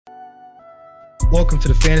Welcome to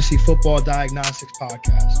the Fantasy Football Diagnostics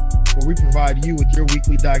Podcast, where we provide you with your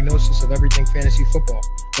weekly diagnosis of everything fantasy football.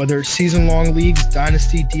 Whether it's season-long leagues,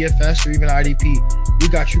 dynasty, DFS, or even IDP, we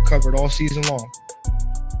got you covered all season long.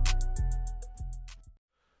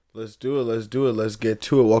 Let's do it. Let's get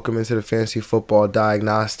to it. Welcome into the Fantasy Football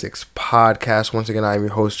Diagnostics Podcast. Once again, I'm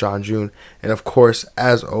your host, John June. And of course,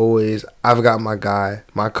 as always, I've got my guy,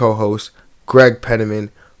 my co-host, Greg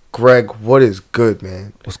Penniman. Greg, what is good,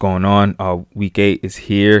 man? What's going on? Week 8 is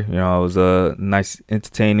here. It was a nice,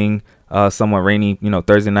 entertaining, somewhat rainy,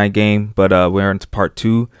 Thursday night game. But we're into part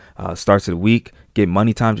 2. Starts of the week. Get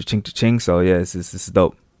money time to ching. So yeah, this is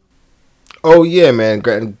dope. Oh yeah, man.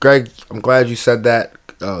 Greg, I'm glad you said that.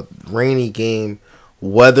 Rainy game.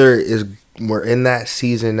 We're in that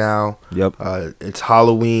season now. Yep. It's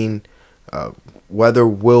Halloween. Weather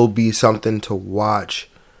will be something to watch.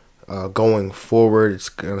 Going forward, it's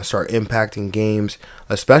going to start impacting games,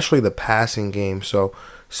 especially the passing game. So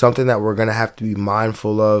something that we're going to have to be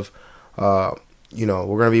mindful of. We're going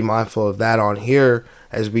to be mindful of that on here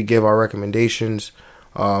as we give our recommendations.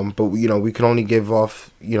 But we can only go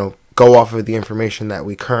off of the information that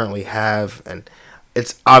we currently have, and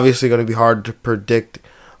it's obviously going to be hard to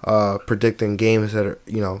predicting games that are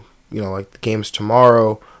like the games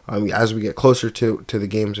tomorrow. As we get closer to the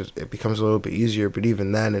games, it becomes a little bit easier. But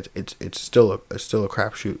even then, it's still a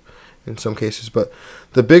crapshoot in some cases. But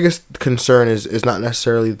the biggest concern is not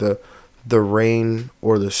necessarily the rain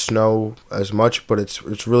or the snow as much, but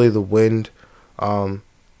it's really the wind. And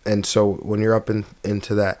so when you're up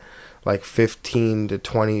into that like 15 to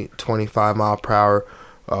 20, 25 mile per hour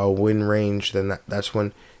wind range, then that's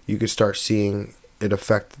when you could start seeing it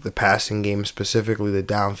affect the passing game, specifically the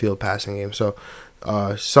downfield passing game. So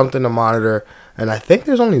something to monitor. And I think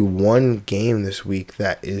there's only one game this week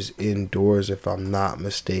that is indoors, if I'm not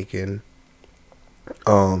mistaken.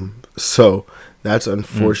 So that's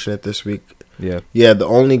unfortunate this week. Yeah, the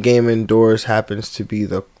only game indoors happens to be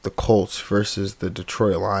the Colts versus the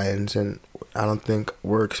Detroit Lions, and I don't think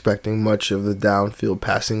we're expecting much of the downfield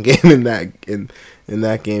passing game in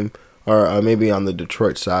that game, or maybe on the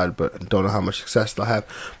Detroit side, but I don't know how much success they'll have.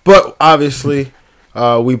 But obviously,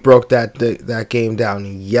 we broke that game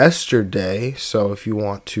down yesterday, so if you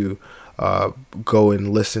want to go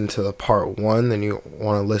and listen to the part 1, then you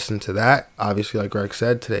want to listen to that. Obviously, like Greg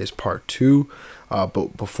said, today is part 2.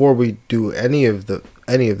 But before we do any of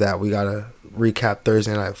that, we gotta recap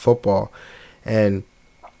Thursday Night Football, and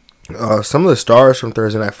some of the stars from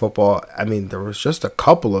Thursday Night Football. I mean, there was just a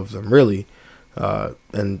couple of them really,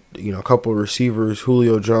 and a couple of receivers.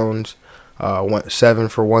 Julio Jones went 7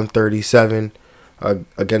 for 137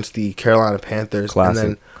 against the Carolina Panthers.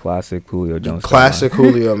 Classic Julio Jones. Classic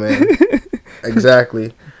Julio, man.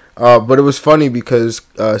 Exactly. But it was funny because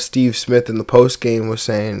Steve Smith in the post game was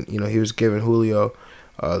saying, he was giving Julio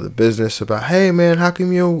the business about, hey man, how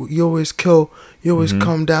come you always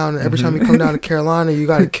come down, every time you come down to Carolina, you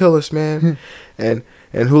got to kill us, man. And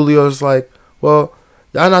Julio's like, well,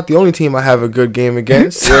 y'all not the only team I have a good game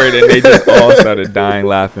against. Word, and they just all started dying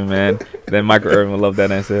laughing, man. Then Michael Irvin would love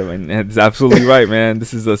that answer, and it's absolutely right, man.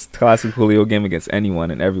 This is a classic Julio game against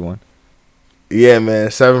anyone and everyone. Yeah,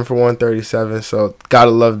 man, 7 for 137. So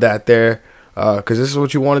gotta love that there, because this is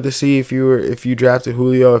what you wanted to see if you drafted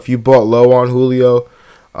Julio, if you bought low on Julio,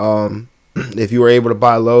 if you were able to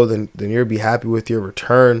buy low, then you'd be happy with your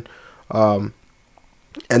return. And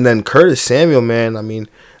then Curtis Samuel, man. I mean,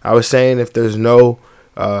 I was saying if there's no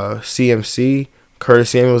CMC,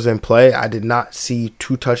 Curtis Samuel's in play. I did not see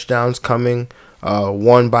 2 touchdowns coming,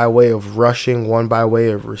 one by way of rushing, one by way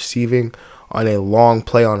of receiving on a long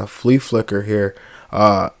play on a flea flicker here.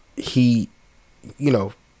 He,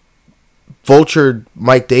 vultured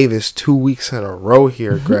Mike Davis 2 weeks in a row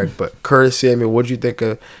here, Greg. But Curtis Samuel, what did you think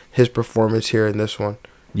of his performance here in this one?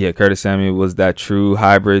 Yeah, Curtis Samuel was that true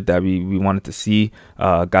hybrid that we wanted to see.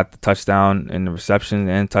 Got the touchdown and the reception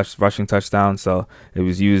and rushing touchdown. So it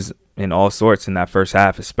was used in all sorts in that first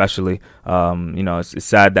half, especially. It's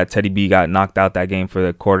sad that Teddy B got knocked out that game for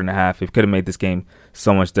the quarter and a half. It could have made this game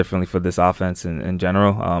so much differently for this offense in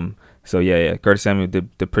general. So yeah, Curtis Samuel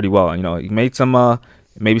did pretty well. He made some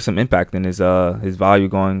maybe some impact in his value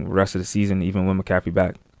going the rest of the season, even with McCaffrey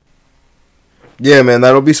back. Yeah, man,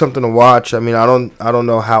 that'll be something to watch. I mean, I don't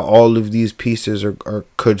know how all of these pieces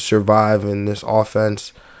could survive in this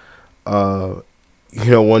offense. Once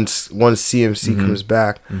CMC comes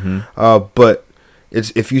back. But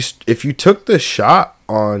it's if you took the shot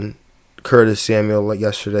on Curtis Samuel like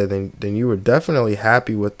yesterday, then you were definitely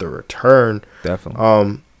happy with the return.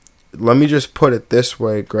 Definitely. Let me just put it this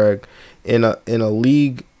way, Greg. In a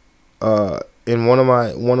league, in one of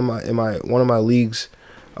my leagues,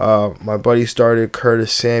 My buddy started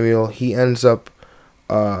Curtis Samuel. He ends up,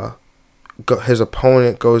 his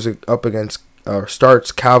opponent goes up against,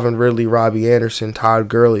 starts Calvin Ridley, Robbie Anderson, Todd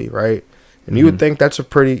Gurley, right? And you would think that's a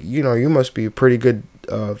pretty, you must be pretty good,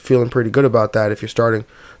 feeling pretty good about that if you're starting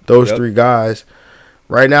those three guys.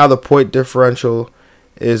 Right now, the point differential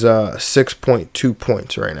is 6.2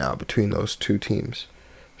 points right now between those two teams.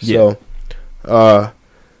 So,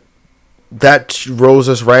 that rolls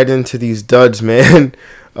us right into these duds, man.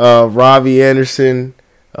 Robbie Anderson,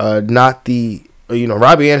 Robbie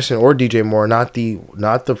Anderson or DJ Moore, not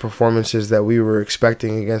the performances that we were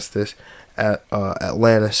expecting against this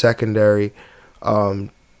Atlanta secondary.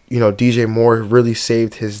 DJ Moore really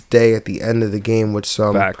saved his day at the end of the game with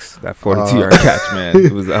some facts. That 42-yard catch, man.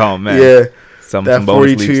 It was yeah. Some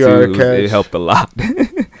 42-yard catch. It helped a lot.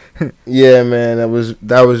 Yeah, man. That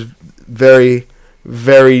was very,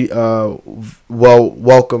 very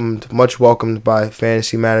much welcomed by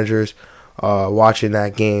fantasy managers watching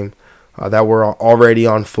that game that were already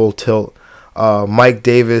on full tilt. Mike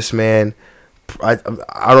Davis, man, I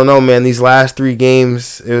don't know, man. These last three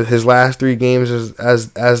games, his last three games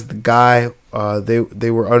as the guy,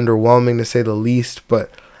 they were underwhelming to say the least.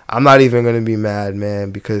 But I'm not even gonna be mad,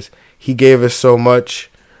 man, because he gave us so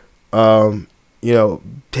much.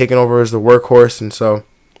 Taking over as the workhorse, and so.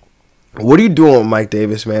 What are you doing with Mike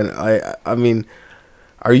Davis, man? I mean,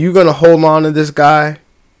 are you gonna hold on to this guy?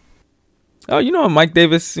 Oh, Mike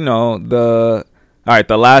Davis. The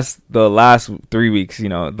last 3 weeks.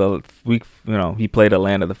 The week. He played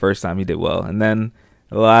Atlanta the first time. He did well, and then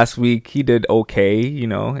the last week he did okay.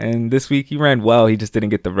 And this week he ran well. He just didn't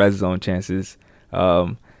get the red zone chances.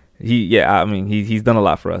 He's done a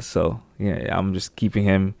lot for us. So yeah, I'm just keeping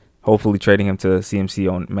him. Hopefully trading him to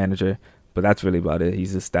CMC on manager. But that's really about it.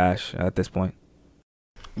 He's a stash at this point.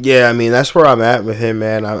 Yeah, I mean, that's where I'm at with him,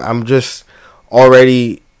 man. I'm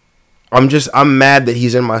mad that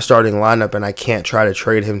he's in my starting lineup and I can't try to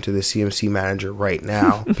trade him to the CMC manager right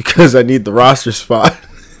now because I need the roster spot.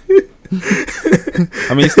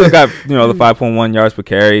 I mean, he still got, the 5.1 yards per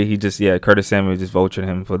carry. Curtis Samuel just vultured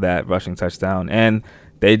him for that rushing touchdown. And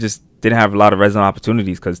they just didn't have a lot of red zone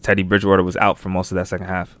opportunities because Teddy Bridgewater was out for most of that second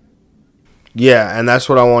half. Yeah, and that's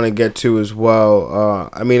what I want to get to as well.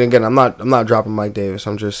 Again, I'm not dropping Mike Davis.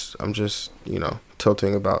 I'm just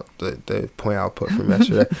tilting about the point output from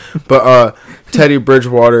yesterday. But Teddy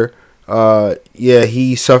Bridgewater,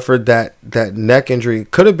 he suffered that neck injury.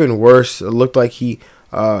 Could have been worse. It looked like he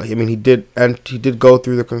did go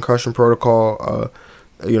through the concussion protocol.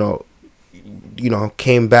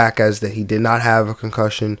 Came back as that he did not have a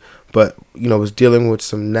concussion, but was dealing with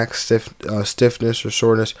some neck stiffness or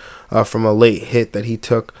soreness from a late hit that he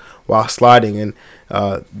took while sliding. And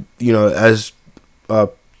as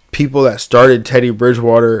people that started Teddy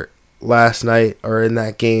Bridgewater last night or in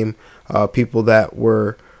that game, people that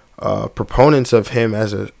were proponents of him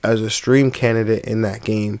as a stream candidate in that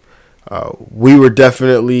game, we were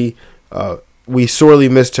definitely we sorely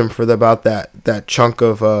missed him for about that chunk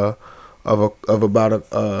of about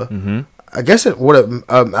I guess it would have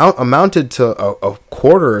amounted to a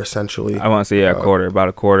quarter essentially. I want to say a quarter, about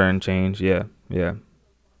a quarter and change. Yeah,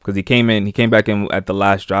 because he came back in at the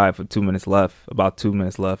last drive with 2 minutes left,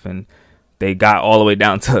 and they got all the way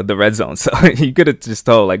down to the red zone. So you could have just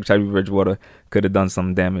told like Teddy Bridgewater could have done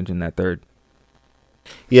some damage in that third.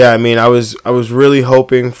 Yeah, I mean, I was really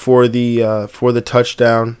hoping for the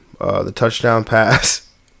touchdown pass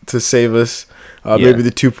to save us. Maybe the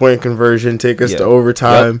 2-point conversion take us to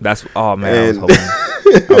overtime. Yep. That's I was hoping.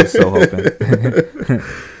 I was so hoping.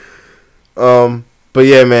 But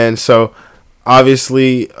yeah, man. So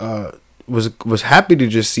obviously, was happy to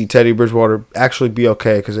just see Teddy Bridgewater actually be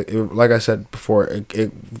okay because, like I said before,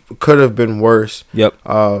 it could have been worse. Yep.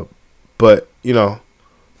 But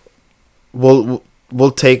we'll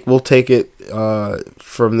take it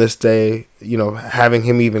from this day. Having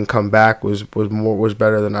him even come back was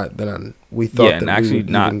better than we thought that we would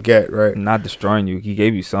even get, right. Not destroying you. He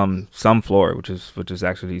gave you some floor, which is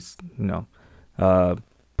actually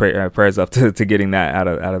prayers up to getting that out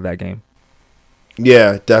of that game.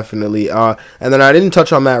 Yeah, definitely. And then I didn't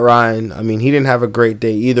touch on Matt Ryan. I mean, he didn't have a great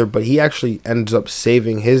day either, but he actually ends up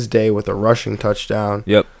saving his day with a rushing touchdown.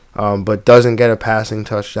 Yep. But doesn't get a passing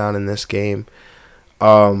touchdown in this game.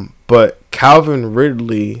 But Calvin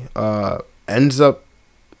Ridley ends up,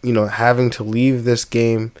 having to leave this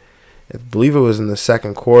game. I believe it was in the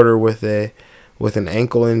second quarter with an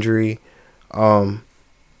ankle injury.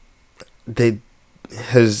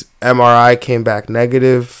 His MRI came back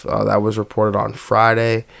negative. That was reported on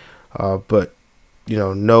Friday. But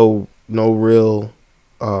no real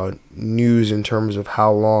news in terms of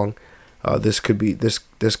how long this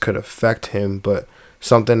could affect him, but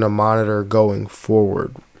something to monitor going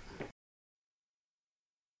forward.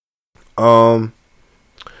 But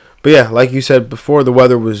yeah, like you said before, the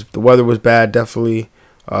weather was bad. Definitely,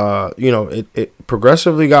 it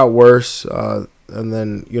progressively got worse, and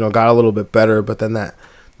then got a little bit better. But then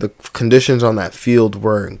the conditions on that field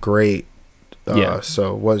weren't great,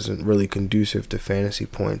 so it wasn't really conducive to fantasy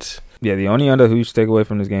points. Yeah, the only other huge takeaway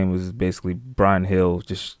from this game was basically Brian Hill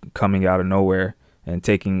just coming out of nowhere and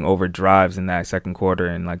taking over drives in that second quarter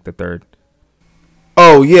and like the third.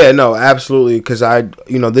 Oh yeah, no, absolutely. Because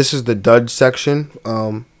this is the dud section.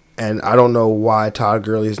 And I don't know why Todd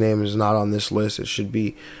Gurley's name is not on this list. It should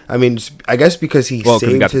be. I mean, I guess because he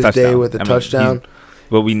saved his day with a touchdown.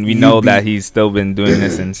 But we know that he's still been doing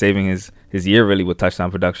this and saving his year really with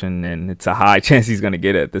touchdown production, and it's a high chance he's going to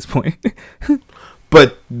get it at this point.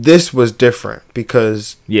 But this was different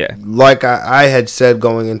because, like I had said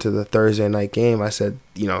going into the Thursday night game, I said,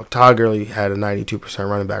 Todd Gurley had a 92%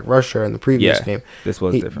 running back rusher in the previous game. This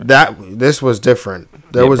was different. This was different.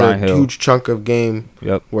 There was Brian Hill. Huge chunk of game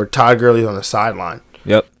where Todd Gurley's on the sideline.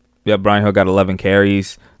 Yep. Brian Hill got 11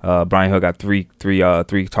 carries. Brian Hill got three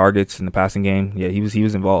targets in the passing game. Yeah, he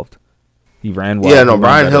was involved. He ran well. Yeah, no,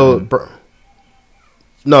 Brian Hill.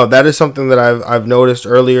 No, that is something that I've noticed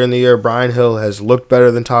earlier in the year. Brian Hill has looked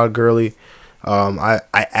better than Todd Gurley. I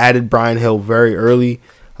added Brian Hill very early.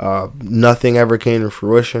 Nothing ever came to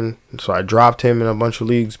fruition, so I dropped him in a bunch of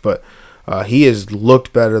leagues. But he has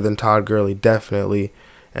looked better than Todd Gurley, definitely.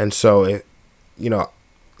 And so,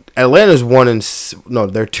 Atlanta's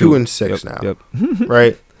they're 2-6 now. Yep.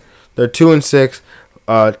 Right? They're 2-6.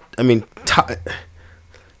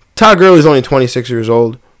 Todd Gurley's only 26 years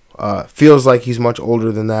old. Feels like he's much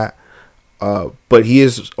older than that, but he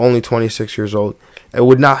is only 26 years old. It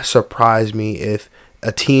would not surprise me if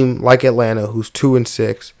a team like Atlanta, who's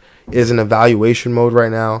 2-6, is in evaluation mode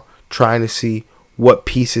right now, trying to see what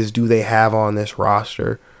pieces do they have on this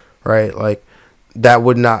roster, right? Like that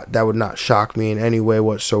would not shock me in any way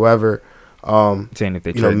whatsoever. Saying if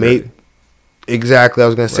they trade exactly, I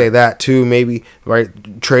was going to say that too. Maybe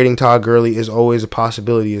trading Todd Gurley is always a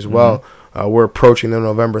possibility as well. Mm-hmm. We're approaching the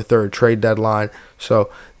November 3rd trade deadline, so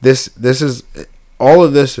this is all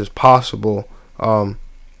of this is possible. So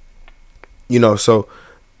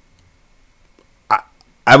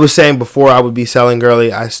I was saying before I would be selling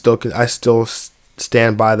Gurley. I still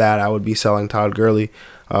stand by that. I would be selling Todd Gurley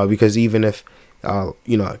because even if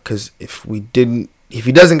because if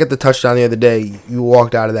he doesn't get the touchdown the other day, you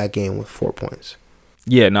walked out of that game with 4 points.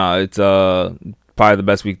 Yeah, no, it's probably the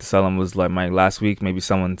best week to sell him was like my last week. Maybe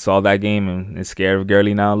someone saw that game and is scared of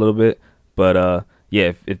Gurley now a little bit. But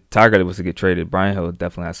if Todd Gurley was to get traded, Brian Hill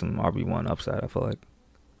definitely has some RB1 upside, I feel like.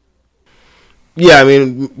 Yeah,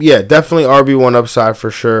 definitely RB1 upside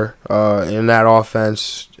for sure in that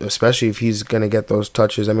offense, especially if he's going to get those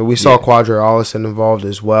touches. I mean, we saw Quadra Allison involved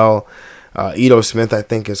as well. Ito Smith, I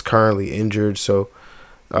think, is currently injured, so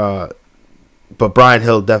but Brian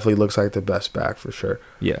Hill definitely looks like the best back for sure.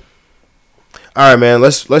 Yeah. All right, man.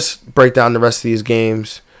 Let's break down the rest of these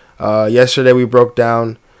games. Yesterday we broke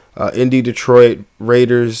down Indy, Detroit,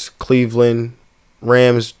 Raiders, Cleveland,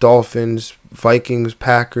 Rams, Dolphins, Vikings,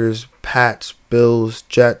 Packers, Pats, Bills,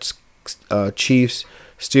 Jets, Chiefs,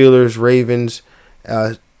 Steelers, Ravens,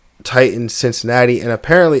 Titans, Cincinnati, and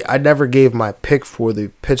apparently I never gave my pick for the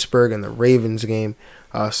Pittsburgh and the Ravens game.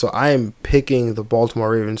 So I am picking the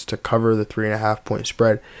Baltimore Ravens to cover the 3.5 point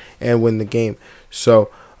spread and win the game.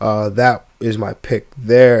 So that is my pick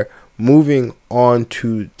there. Moving on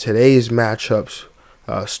to today's matchups,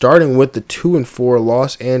 starting with the 2-4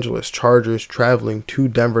 Los Angeles Chargers traveling to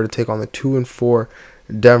Denver to take on the 2-4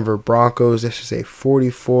 Denver Broncos. This is a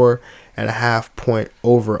 44.5 point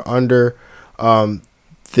over under.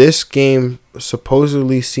 This game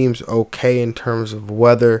supposedly seems okay in terms of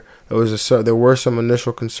weather. There were some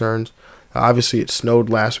initial concerns. Obviously, it snowed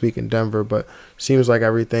last week in Denver, but seems like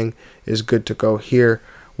everything is good to go here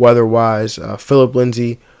weather-wise. Phillip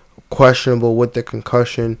Lindsay, questionable with the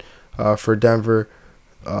concussion for Denver.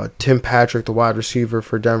 Tim Patrick, the wide receiver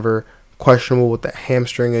for Denver, questionable with the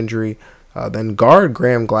hamstring injury. Then guard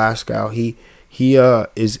Graham Glasgow, he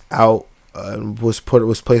is out. Was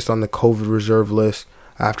placed on the COVID reserve list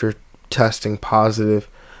after testing positive.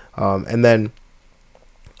 And then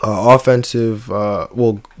offensive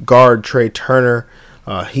guard Trey Turner,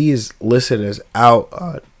 he is listed as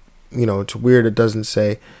out. It's weird it doesn't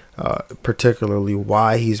say particularly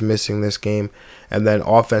why he's missing this game. And then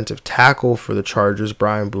offensive tackle for the Chargers,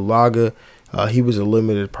 Brian Bulaga, he was a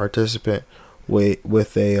limited participant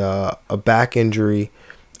with a back injury.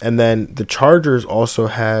 And then the Chargers also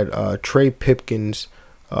had Trey Pipkins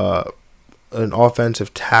an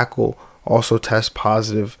offensive tackle, also test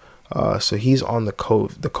positive. So he's on the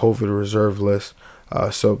COVID reserve list.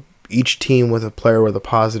 So each team with a player with a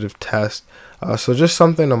positive test. So just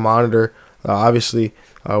something to monitor. Obviously,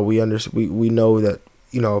 we know that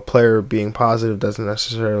a player being positive doesn't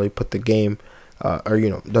necessarily put the game,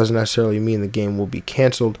 doesn't necessarily mean the game will be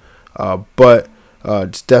canceled. But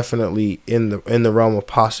it's definitely in the realm of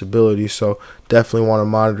possibility. So definitely want to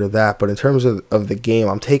monitor that. But in terms of the game,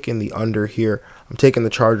 I'm taking the under here. I'm taking the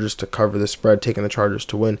Chargers to cover the spread, taking the Chargers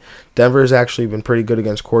to win. Denver has actually been pretty good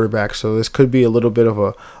against quarterbacks, so this could be a little bit of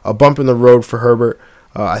a bump in the road for Herbert.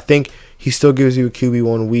 I think he still gives you a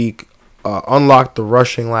QB1 week. Unlocked the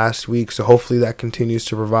rushing last week, so hopefully that continues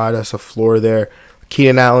to provide us a floor there.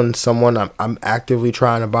 Keenan Allen, someone I'm actively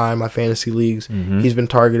trying to buy in my fantasy leagues. Mm-hmm. He's been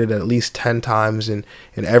targeted at least 10 times in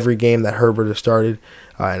every game that Herbert has started.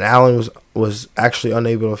 And Allen was actually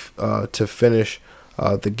unable to finish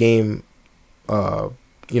the game.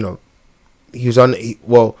 He's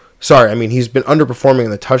been underperforming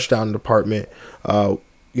in the touchdown department.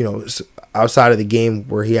 Outside of the game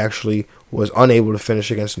where he actually was unable to finish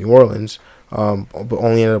against New Orleans, but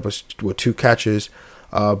only ended up with 2 catches.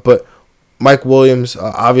 But Mike Williams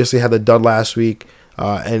obviously had the dud last week,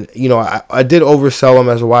 and I did oversell him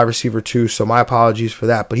as a wide receiver too, so my apologies for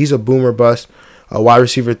that. But he's a boomer bust, a wide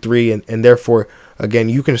receiver 3, and therefore, again,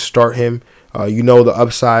 you can start him. The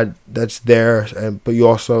upside that's there, but you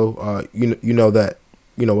also that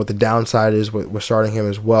what the downside is with starting him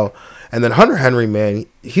as well. And then Hunter Henry, man,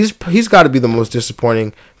 he's got to be the most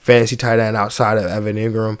disappointing fantasy tight end outside of Evan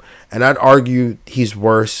Ingram, and I'd argue he's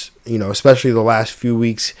worse. Especially the last few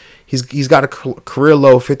weeks, he's got a career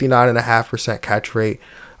low 59.5% catch rate.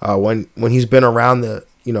 When he's been around the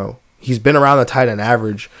He's been around the tight end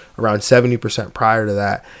average around 70% prior to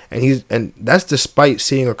that, and that's despite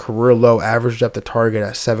seeing a career low average depth of target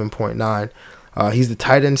at 7.9. He's the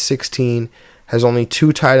tight end 16, has only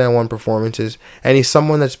 2 tight end 1 performances, and he's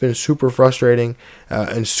someone that's been super frustrating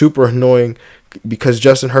and super annoying because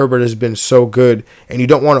Justin Herbert has been so good, and you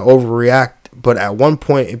don't want to overreact, but at one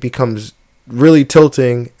point it becomes really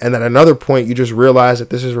tilting, and at another point you just realize that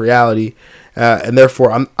this is reality, and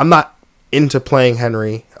therefore I'm not into playing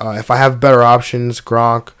Henry. If I have better options,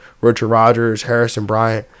 Gronk, Richard Rodgers, Harrison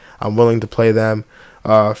Bryant, I'm willing to play them.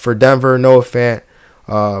 For Denver, Noah Fant,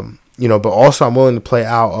 but also I'm willing to play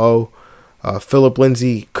Al O. Phillip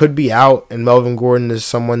Lindsay could be out, and Melvin Gordon is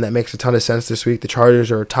someone that makes a ton of sense this week. The Chargers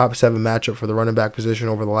are a top 7 matchup for the running back position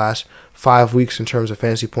over the last 5 weeks in terms of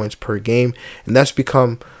fantasy points per game, and that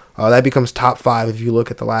becomes top 5 if you look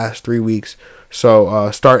at the last 3 weeks. So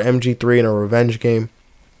start MG3 in a revenge game.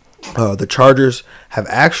 The Chargers have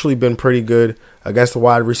actually been pretty good against the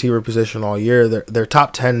wide receiver position all year. They're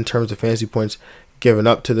top 10 in terms of fantasy points given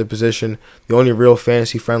up to the position. The only real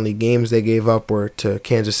fantasy-friendly games they gave up were to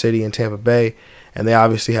Kansas City and Tampa Bay, and they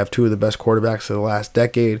obviously have 2 of the best quarterbacks of the last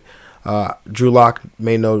decade. Drew Lock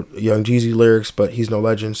may know Young Jeezy lyrics, but he's no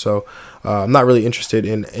legend, so I'm not really interested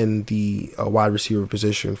in the wide receiver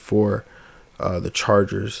position for the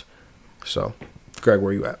Chargers. So, Greg,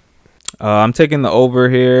 where are you at? I'm taking the over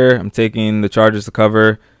here. I'm taking the Chargers to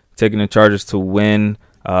cover, taking the Chargers to win.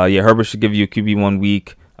 Herbert should give you a QB1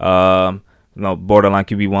 week. Borderline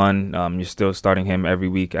QB1. You're still starting him every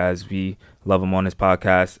week as we love him on this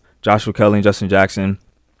podcast. Joshua Kelly and Justin Jackson,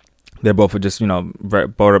 they're both just,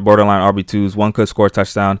 borderline RB2s. One could score a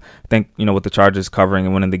touchdown. I think, with the Chargers covering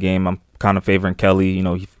and winning the game, I'm kind of favoring Kelly.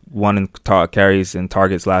 He won in carries and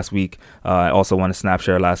targets last week. Also won a snap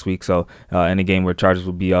share last week. So in a game where Chargers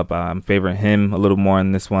will be up, I'm favoring him a little more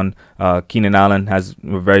in this one. Keenan Allen has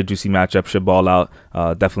a very juicy matchup, should ball out.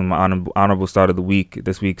 Definitely my honorable start of the week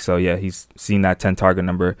this week. So, yeah, he's seen that 10 target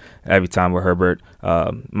number every time with Herbert.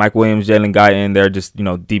 Mike Williams, Jalen Guyton, they're just,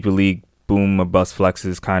 deeper league, boom or bust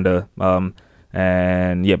flexes kind of.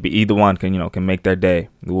 But either one can make their day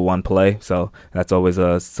with one play. So that's always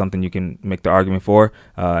something you can make the argument for.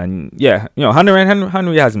 Henry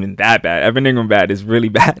hasn't been that bad. Evan Ingram bad is really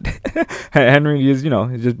bad. Henry is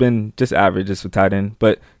has just been just average just for tight end,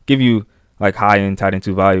 but give you like high end tight end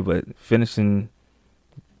 2 value, but finishing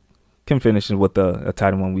with a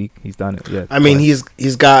tight end 1 week. He's done it. Yeah, I mean he's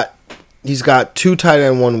got 2 tight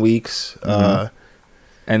end 1 weeks.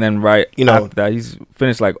 And then after that he's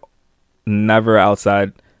finished like never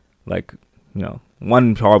outside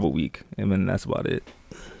one horrible week, and then that's about it.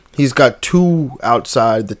 He's got 2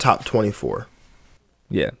 outside the top 24.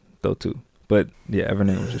 Yeah, those 2. But yeah, Evan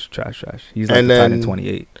Ingram was just trash. He's like the tight end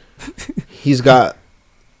 28. He's got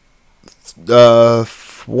 4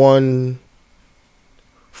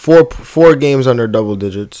 games under double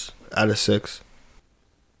digits out of 6.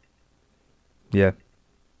 Yeah.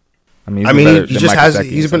 I mean, I he's mean, been better he than just Mike has.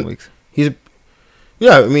 Gesicki in some weeks. He's.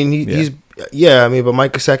 Yeah, I mean, Yeah. he's. Yeah, I mean, but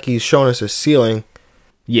Mike Gesicki's shown us a ceiling.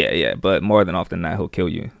 Yeah, but more than often than not, he'll kill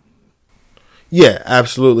you. Yeah,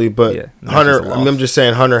 absolutely. But Yeah, and that's Hunter, just a I mean, I'm loss. just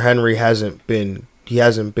saying, Hunter Henry hasn't been. He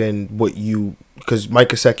hasn't been what you, because Mike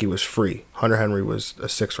Gesicki was free. Hunter Henry was a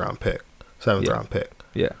 6th-round pick, 7th-round pick.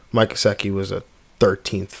 Yeah. Mike Gesicki was a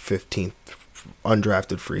 13th, 15th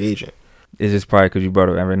undrafted free agent. It's just probably because you brought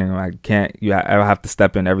up Evan Ingram. I have to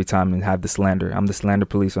step in every time and have the slander. I'm the slander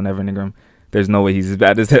police on Evan Ingram. There's no way he's as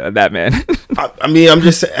bad as that man. I mean, I'm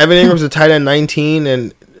just saying, Evan Ingram's a tight end 19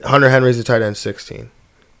 and Hunter Henry's a tight end 16.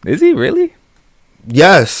 Is he really?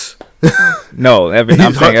 Yes. No,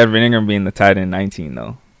 I'm saying Evan Ingram being the tight end 19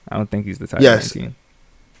 though. I don't think he's the tight end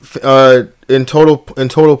 19. In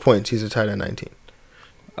total points, he's a tight end 19.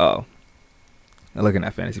 Oh, I'm looking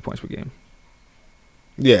at fantasy points per game.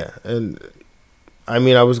 Yeah, and I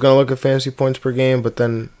mean, I was gonna look at fantasy points per game, but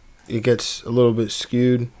then it gets a little bit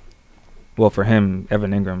skewed. Well, for him,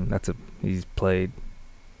 Evan Ingram, he's played.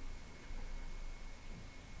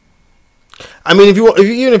 I mean,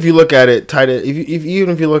 even if you look at it, even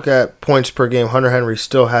if you look at points per game, Hunter Henry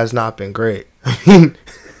still has not been great. I mean,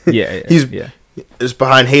 he's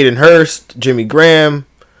behind Hayden Hurst, Jimmy Graham,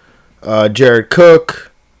 Jared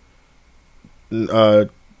Cook,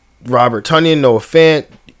 Robert Tonyan, Noah Fant,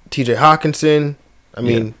 T.J. Hawkinson. I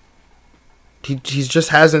mean, he just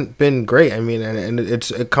hasn't been great. I mean, and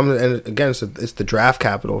it comes, and again, it's the draft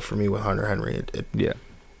capital for me with Hunter Henry.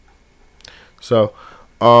 So,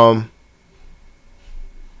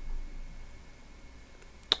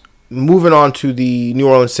 moving on to the New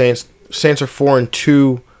Orleans Saints. Saints are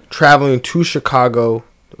 4-2, traveling to Chicago.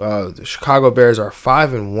 The Chicago Bears are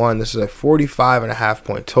 5-1. This is a 45.5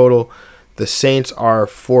 point total. The Saints are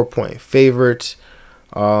 4-point favorites.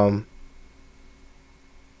 In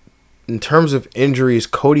terms of injuries,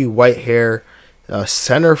 Cody Whitehair,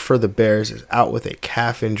 center for the Bears, is out with a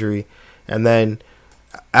calf injury. And then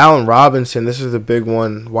Allen Robinson, this is the big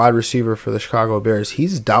one, wide receiver for the Chicago Bears.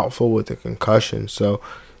 He's doubtful with a concussion. So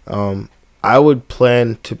I would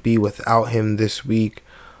plan to be without him this week.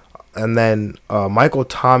 And then Michael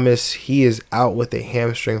Thomas, he is out with a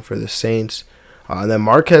hamstring for the Saints. And then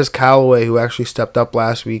Marquez Callaway, who actually stepped up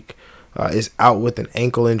last week, is out with an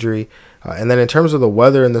ankle injury. And then in terms of the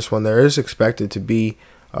weather in this one, there is expected to be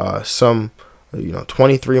some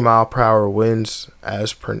 23-mile-per-hour winds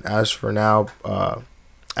as per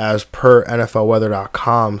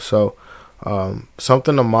NFLweather.com. So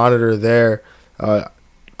something to monitor there.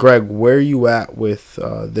 Greg, where are you at with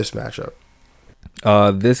this matchup?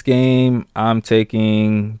 This game, I'm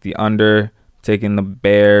taking the under, taking the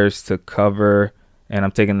Bears to cover, and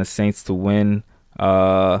I'm taking the Saints to win.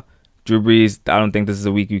 Drew Brees, I don't think this is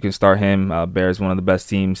a week you can start him. Bears, one of the best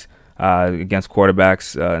teams against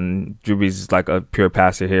quarterbacks, and Drew Brees is like a pure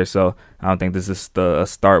passer here, so I don't think this is a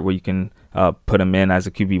start where you can put him in as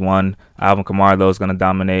a QB1. Alvin Kamara, though, is going to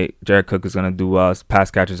dominate. Jared Cook is going to do pass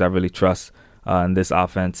catchers I really trust in this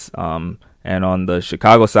offense. And on the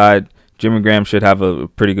Chicago side, Jimmy Graham should have a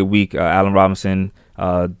pretty good week. Allen Robinson,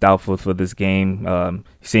 doubtful for this game.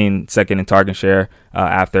 Seen second in target share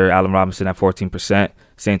after Allen Robinson at 14%.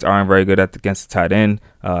 Saints aren't very good against the tight end.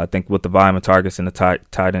 I think with the volume of targets and the tight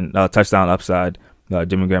end touchdown upside,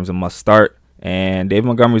 Jimmy Graham's a must start. And David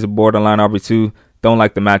Montgomery's a borderline RB2. Don't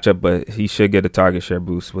like the matchup, but he should get a target share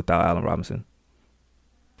boost without Allen Robinson.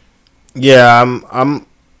 Yeah, I'm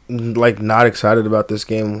like not excited about this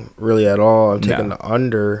game really at all. I'm taking the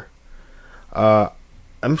under.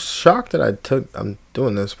 I'm shocked that I'm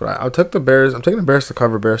doing this, but I took the Bears. I'm taking the Bears to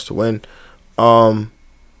cover, Bears to win.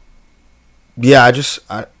 Yeah,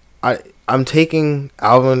 I'm taking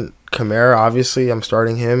Alvin Kamara. Obviously, I'm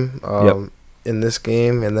starting him in this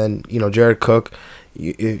game, and then Jared Cook.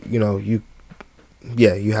 You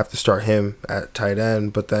have to start him at tight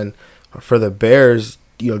end. But then for the Bears,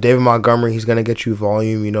 David Montgomery, he's gonna get you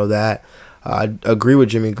volume. You know that. I agree with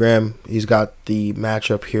Jimmy Graham. He's got the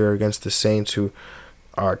matchup here against the Saints, who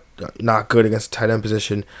are not good against the tight end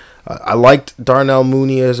position. I liked Darnell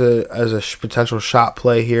Mooney as a potential shot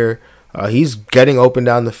play here. He's getting open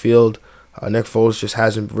down the field. Nick Foles just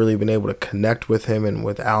hasn't really been able to connect with him, and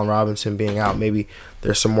with Allen Robinson being out, maybe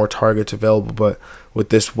there's some more targets available. But with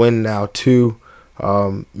this win now too,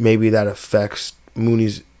 maybe that affects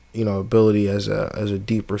Mooney's ability as a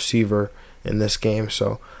deep receiver in this game.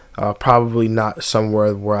 So probably not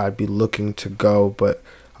somewhere where I'd be looking to go, but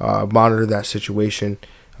monitor that situation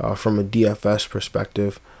from a DFS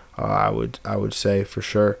perspective. I would say for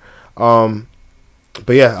sure.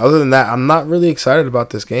 But yeah, other than that, I'm not really excited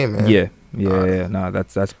about this game, man. Yeah. No,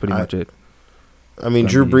 that's pretty much it. I mean,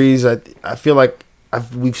 Drew Brees, I feel like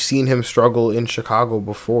we've seen him struggle in Chicago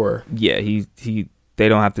before. Yeah, they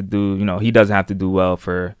don't have to do, he doesn't have to do well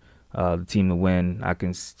for the team to win. I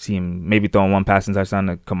can see him maybe throwing one passing touchdown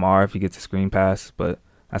to Kamara if he gets a screen pass, but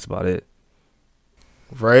that's about it.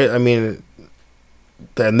 Right? I mean,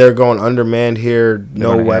 then they're going undermanned here,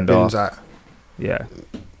 no weapons. Yeah.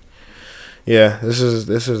 Yeah, this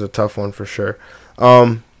is a tough one for sure.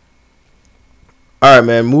 All right,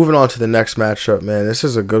 man. Moving on to the next matchup, man. This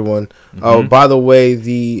is a good one. Oh, by the way,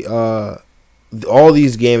 all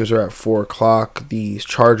these games are at 4:00. The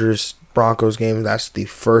Chargers Broncos game, that's the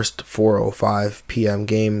first 4:05 p.m.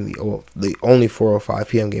 game. The only 4:05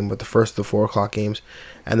 p.m. game, but the first of the 4 o'clock games,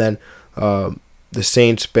 and then the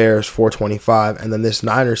Saints Bears 4:25, and then this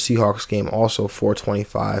Niners Seahawks game also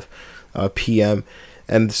 4:25 p.m.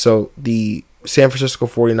 And so the San Francisco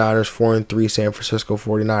 49ers, 4-3 San Francisco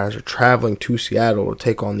 49ers, are traveling to Seattle to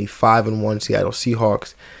take on the 5-1 Seattle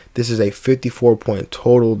Seahawks. This is a 54-point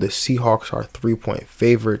total. The Seahawks are 3-point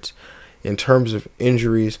favorites. In terms of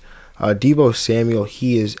injuries, Deebo Samuel,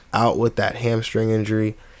 he is out with that hamstring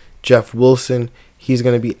injury. Jeff Wilson, he's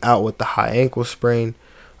going to be out with the high ankle sprain.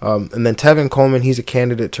 And then Tevin Coleman, he's a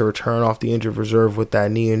candidate to return off the injured reserve with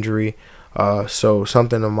that knee injury. So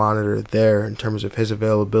something to monitor there in terms of his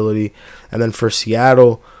availability. And then for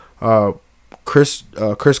Seattle, Chris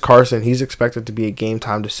Carson, he's expected to be a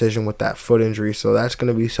game-time decision with that foot injury. So that's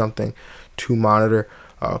going to be something to monitor.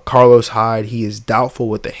 Carlos Hyde, he is doubtful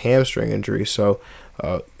with the hamstring injury. So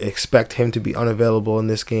expect him to be unavailable in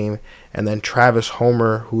this game. And then Travis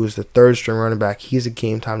Homer, who is the third-string running back, he's a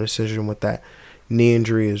game-time decision with that knee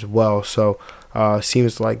injury as well. So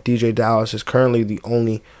seems like DJ Dallas is currently the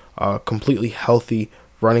only completely healthy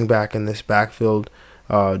running back in this backfield.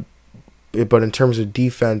 But in terms of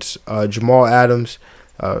defense, Jamal Adams,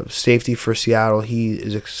 safety for Seattle, he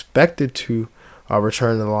is expected to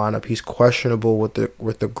return to the lineup. He's questionable with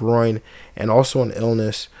the groin and also an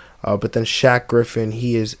illness. But then Shaq Griffin,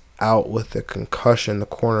 he is out with a concussion, the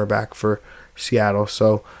cornerback for Seattle.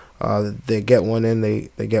 So they get one in,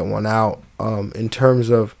 they get one out. In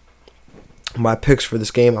terms of my picks for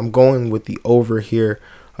this game, I'm going with the over here.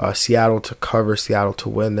 Seattle to cover, Seattle to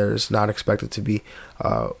win. There's not expected to be,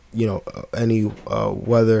 any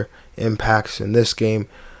weather impacts in this game.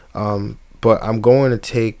 But I'm going to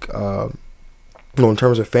take, in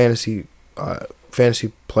terms of fantasy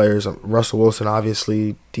players, Russell Wilson,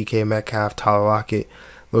 obviously, DK Metcalf, Tyler Lockett,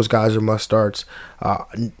 those guys are must starts.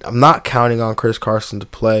 I'm not counting on Chris Carson to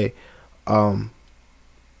play, but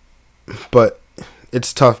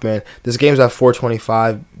it's tough, man. This game's at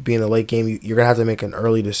 4:25, being a late game. You're going to have to make an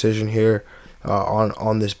early decision here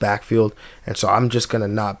on this backfield. And so I'm just going to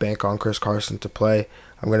not bank on Chris Carson to play.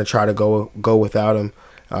 I'm going to try to go without him.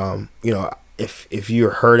 If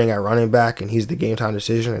you're hurting at running back and he's the game time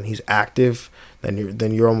decision and he's active,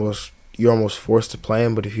 then you're almost forced to play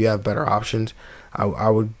him. But if you have better options, I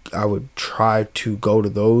would try to go to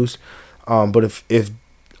those. But if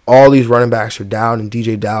all these running backs are down and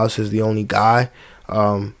DJ Dallas is the only guy,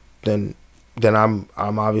 then I'm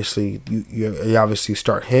obviously you obviously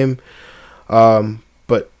start him.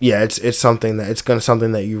 But yeah, it's something that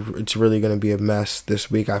it's really gonna be a mess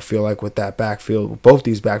this week. I feel like with that backfield, both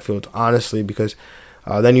these backfields, honestly, because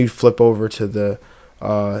then you flip over to the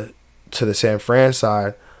San Fran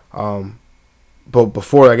side. But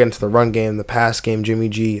before I get into the run game, the pass game, Jimmy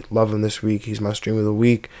G, love him this week. He's my stream of the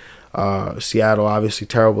week. Seattle obviously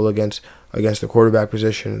terrible against the quarterback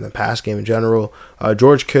position and the pass game in general.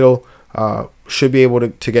 George Kittle should be able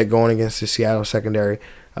to get going against the Seattle secondary.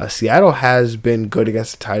 Seattle has been good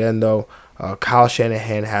against the tight end, though. Kyle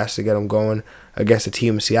Shanahan has to get him going against a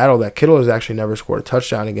team in Seattle that Kittle has actually never scored a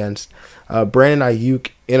touchdown against. Brandon Ayuk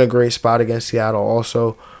in a great spot against Seattle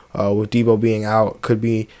also, with Deebo being out, could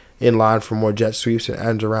be in line for more jet sweeps and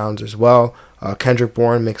end arounds as well. Kendrick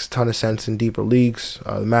Bourne makes a ton of sense in deeper leagues.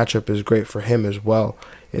 The matchup is great for him as well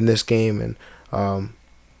in this game. And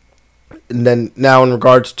then now in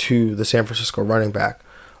regards to the San Francisco running back,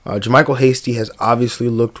 JaMychal Hasty has obviously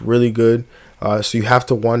looked really good. So you have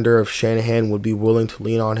to wonder if Shanahan would be willing to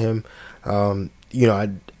lean on him. JaMychal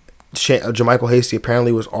Hasty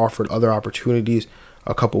apparently was offered other opportunities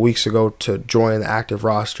a couple weeks ago to join the active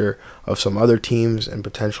roster of some other teams and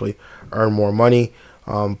potentially earn more money.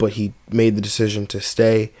 But he made the decision to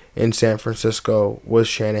stay in San Francisco with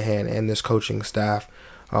Shanahan and this coaching staff.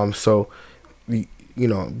 So they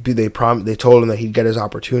told him that he'd get his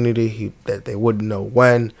opportunity. That they wouldn't know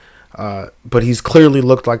when. But he's clearly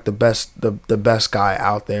looked like the best guy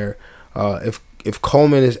out there. If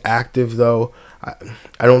Coleman is active, though, I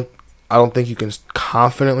don't think you can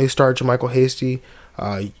confidently start JaMychal Hasty.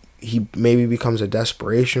 He maybe becomes a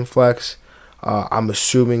desperation flex. I'm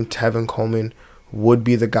assuming Tevin Coleman would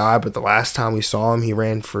be the guy, but the last time we saw him, he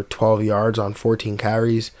ran for 12 yards on 14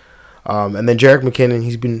 carries. And then Jerick McKinnon,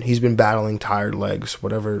 he's been battling tired legs,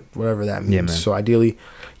 whatever that means. Yeah, man. So ideally,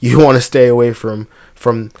 you want to stay away from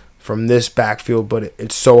this backfield, but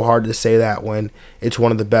it's so hard to say that when it's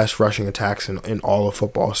one of the best rushing attacks in all of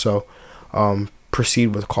football. So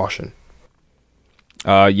proceed with caution.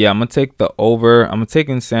 Yeah, I'm gonna take the over. I'm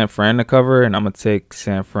taking San Fran to cover, and I'm gonna take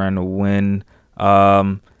San Fran to win.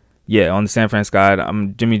 Yeah, on the San Fran side,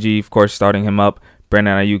 I'm Jimmy G, of course, starting him up.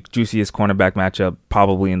 Brandon Ayuk, juiciest cornerback matchup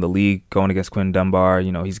probably in the league, going against Quinn Dunbar.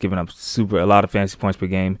 He's giving up a lot of fantasy points per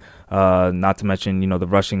game. Not to mention, the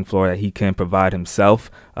rushing floor that he can provide himself.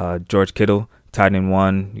 George Kittle, tight end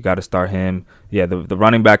 1, you got to start him. Yeah, the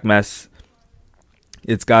running back mess,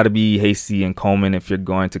 it's got to be Hasty and Coleman if you're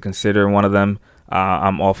going to consider one of them.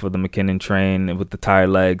 I'm off of the McKinnon train with the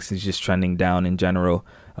tired legs. He's just trending down in general.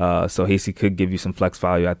 So Hasty could give you some flex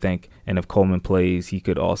value, I think. And if Coleman plays,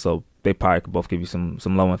 they probably could both give you some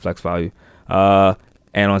low-end flex value. And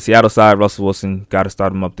on Seattle side, Russell Wilson, got to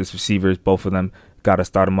start him up. This receivers, both of them, got to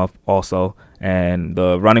start him up also. And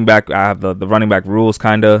the running back, I have the running back rules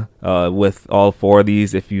kind of with all 4 of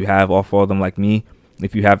these. If you have all 4 of them like me,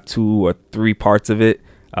 if you have 2 or 3 parts of it,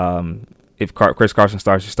 if Chris Carson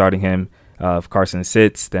starts, you're starting him. If Carson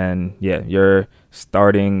sits, then, yeah, you're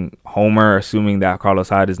starting Homer, assuming that Carlos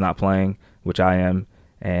Hyde is not playing, which I am.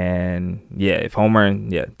 And, yeah, if Homer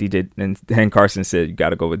and DJ and Carson sit, you got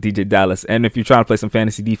to go with DJ Dallas. And if you're trying to play some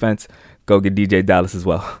fantasy defense, go get DJ Dallas as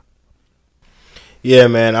well. Yeah,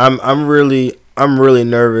 man, I'm really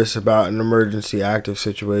nervous about an emergency active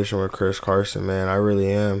situation with Chris Carson, man. I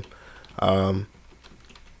really am.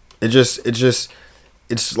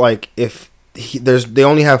 It's like if they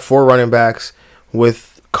only have 4 running backs.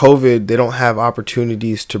 With COVID, they don't have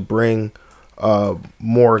opportunities to bring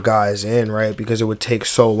more guys in, right? Because it would take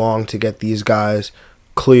so long to get these guys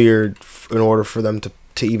cleared in order for them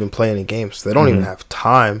to even play any games. So they don't even have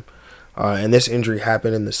time. And this injury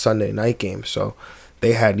happened in the Sunday night game, so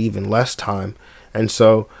they had even less time. And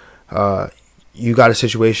so you got a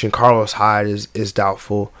situation. Carlos Hyde is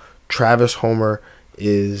doubtful. Travis Homer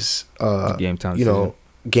is game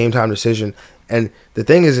time decision. And the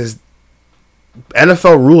thing is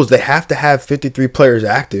NFL rules, they have to have 53 players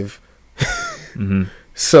active.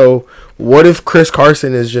 So what if Chris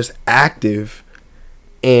Carson is just active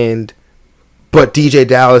but DJ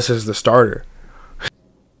Dallas is the starter?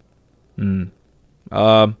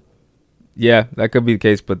 Yeah, that could be the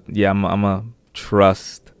case, but yeah, I'm gonna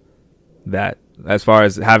trust that as far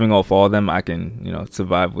as having all 4 of them, I can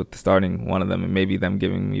survive with starting one of them and maybe them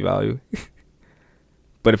giving me value.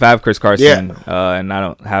 But if I have Chris Carson and I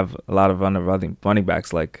don't have a lot of other running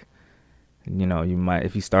backs, like you might,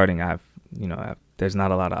 if he's starting, there's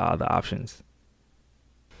not a lot of other options.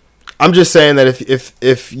 I'm just saying that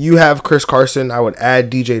if you have Chris Carson, I would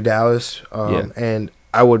add DJ Dallas, and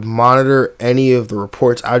I would monitor any of the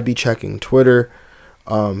reports. I'd be checking Twitter,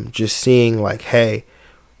 just seeing like, hey,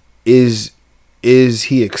 is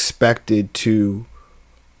he expected to,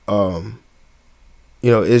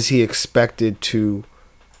 is he expected to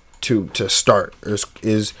start,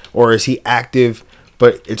 or is he active?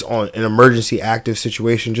 But it's on an emergency active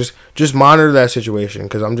situation. Just monitor that situation,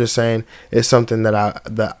 because I'm just saying it's something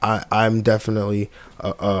that I'm definitely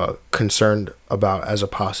concerned about as a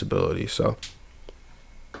possibility. So,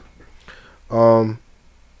 all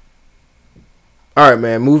right,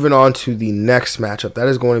 man. Moving on to the next matchup. That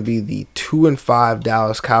is going to be the 2-5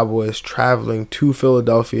 Dallas Cowboys traveling to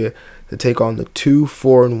Philadelphia to take on the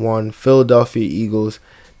 2-4-1 Philadelphia Eagles.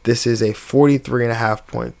 This is a 43.5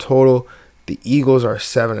 point total. The Eagles are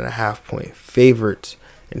 7.5 point favorites.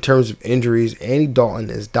 In terms of injuries, Andy Dalton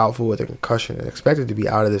is doubtful with a concussion and expected to be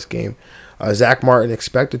out of this game. Zach Martin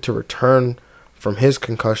expected to return from his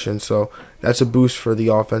concussion, so that's a boost for the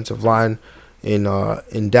offensive line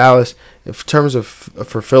in Dallas. In terms of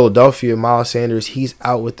for Philadelphia, Miles Sanders, he's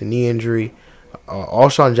out with the knee injury.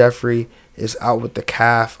 Alshon Jeffrey is out with the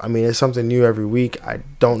calf. I mean, it's something new every week. I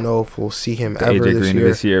don't know if we'll see him ever AJ Green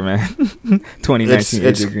this year, man. 2019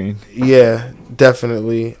 AJ Green. Yeah,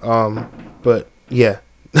 definitely. But yeah,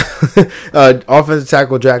 offensive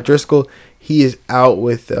tackle Jack Driscoll, he is out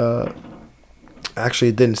with. Actually,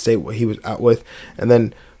 it didn't say what he was out with. And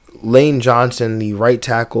then Lane Johnson, the right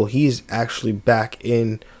tackle, he's actually back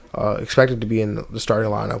in. Expected to be in the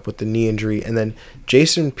starting lineup with the knee injury. And then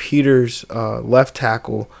Jason Peters, left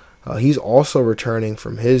tackle, he's also returning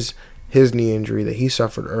from his knee injury that he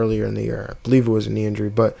suffered earlier in the year. I believe it was a knee injury,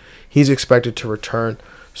 but he's expected to return.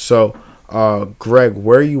 So, Greg,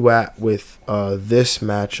 where are you at with this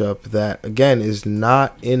matchup that, again, is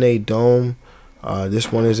not in a dome?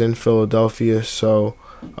 This one is in Philadelphia, so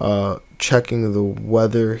checking the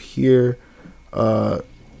weather here.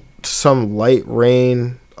 Some light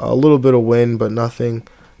rain, a little bit of wind, but nothing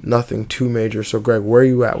too major. So, Greg, where are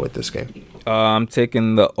you at with this game? I'm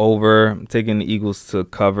taking the over. I'm taking the Eagles to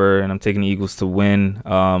cover, and I'm taking the Eagles to win.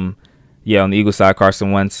 Yeah, on the Eagles side,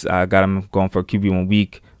 Carson Wentz, I got him going for a QB1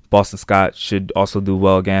 week. Boston Scott should also do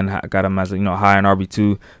well again. I got him as high in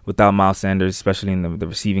RB2 without Miles Sanders, especially in the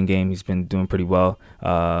receiving game. He's been doing pretty well,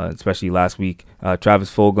 especially last week.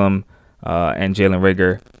 Travis Fulgham and Jalen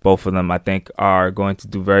Reagor, both of them I think are going to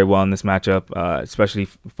do very well in this matchup. Especially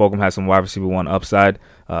Fulgham has some wide receiver 1 upside,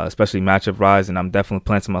 especially matchup rise, and I'm definitely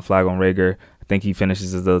planting my flag on Reagor. I think he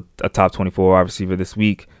finishes as a top 24 wide receiver this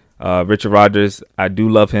week. Richard Rodgers, I do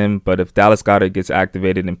love him, but if Dallas Goedert gets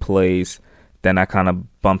activated and plays, then that kind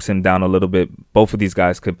of bumps him down a little bit. Both of these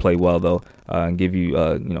guys could play well, though, and give you,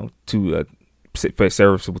 two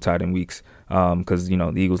serviceable tight end weeks. Because,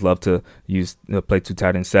 the Eagles love to play 2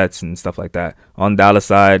 tight end sets and stuff like that. On Dallas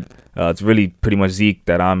side, it's really pretty much Zeke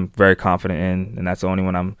that I'm very confident in, and that's the only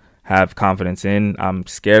one I have confidence in. I'm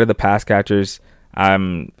scared of the pass catchers.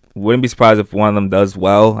 Wouldn't be surprised if one of them does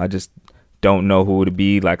well. I just don't know who it would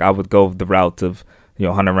be. Like, I would go the route of,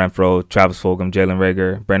 Hunter Renfrow, Travis Fulgham, Jalen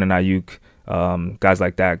Reagor, Brandon Ayuk. Guys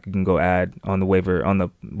like that you can go add on the waiver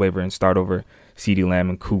and start over CeeDee Lamb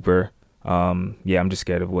and Cooper. I'm just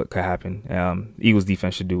scared of what could happen. Eagles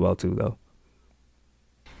defense should do well too, though.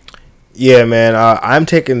 Yeah, man. I'm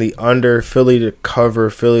taking the under. Philly to cover,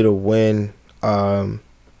 Philly to win.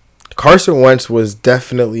 Carson Wentz was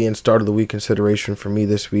definitely in start of the week consideration for me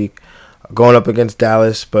this week, going up against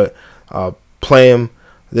Dallas, but play him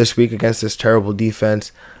this week against this terrible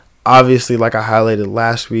defense. Obviously, like I highlighted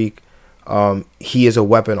last week, he is a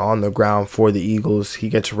weapon on the ground for the Eagles. He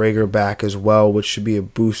gets Reagor back as well, which should be a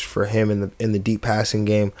boost for him in the deep passing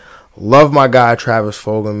game. Love my guy Travis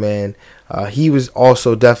Fulgham, man. He was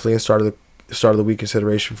also definitely in start of the week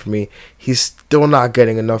consideration for me. He's still not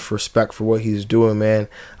getting enough respect for what he's doing, man.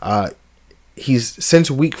 He's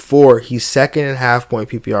since week 4, he's second in half-point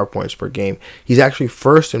PPR points per game. He's actually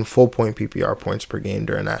first in full-point PPR points per game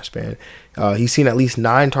during that span. He's seen at least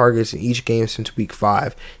 9 targets in each game since week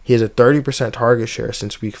 5. He has a 30% target share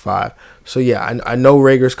since week 5. So yeah, I know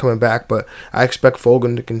Reagor's coming back, but I expect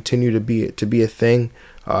Fulgham to continue to be a thing.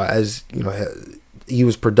 As he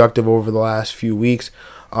was productive over the last few weeks.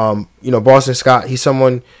 Boston Scott, he's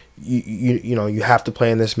someone you have to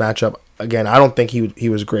play in this matchup. Again, I don't think he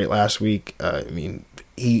was great last week.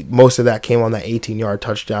 Most of that came on that 18-yard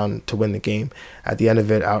touchdown to win the game. At the end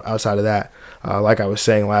of it, outside of that, like I was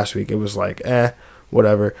saying last week, it was like,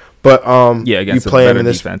 whatever. But against you play a him better in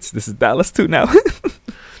this defense. This is Dallas too now.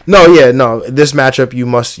 No. This matchup, you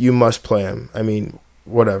must play him.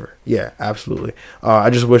 Whatever. Yeah, absolutely.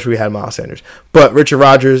 I just wish we had Miles Sanders. But Richard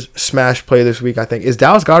Rodgers, smash play this week, I think. Is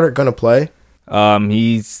Dallas Goedert going to play?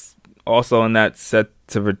 He's also in that set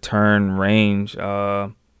to return range.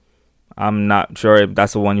 I'm not sure if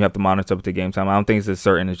that's the one you have to monitor up to game time. I don't think it's as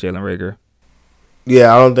certain as Jalen Reagor.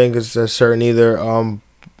 Yeah, I don't think it's as certain either.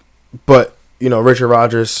 But, Richard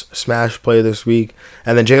Rodgers, smash play this week.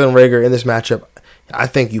 And then Jalen Reagor in this matchup, I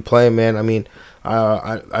think you play him, man.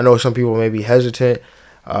 I know some people may be hesitant,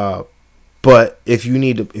 but if you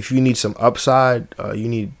need some upside, you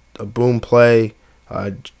need a boom play.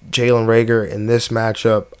 Jalen Reagor in this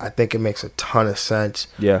matchup, I think it makes a ton of sense.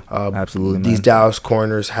 Yeah, absolutely. These Dallas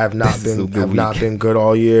corners have not been good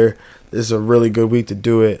all year. This is a really good week to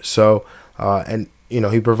do it. So,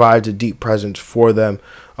 he provides a deep presence for them.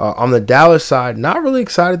 On the Dallas side, not really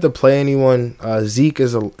excited to play anyone. Zeke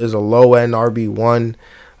is a low end RB1.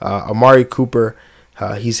 Amari Cooper,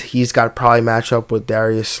 he's got probably match up with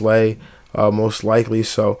Darius Slay, most likely.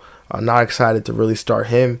 So, not excited to really start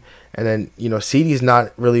him. And then, CeeDee's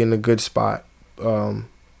not really in a good spot,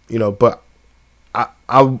 but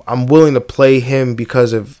I'm willing to play him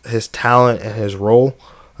because of his talent and his role.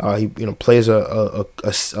 He plays a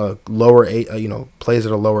lower A, plays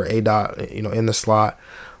at a lower A dot, in the slot.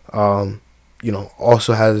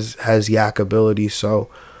 Also has yak ability. So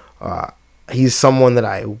he's someone that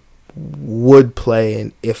I would play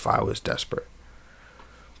in if I was desperate.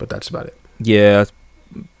 But that's about it. Yeah, that's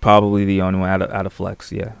probably the only one out of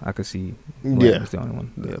flex. Yeah, I could see. Yeah, it's the only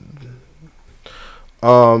one.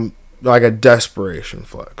 Yeah. Like a desperation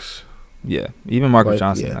flex. Yeah, even Marcus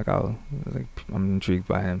Johnson. Yeah. I'm intrigued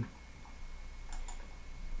by him.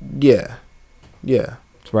 Yeah.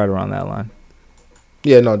 It's right around that line.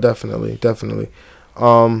 Yeah, no, definitely.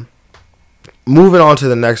 Moving on to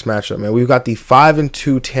the next matchup, man. We've got the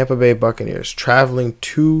 5-2 Tampa Bay Buccaneers traveling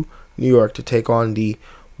to New York to take on the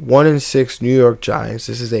 1-6 New York Giants.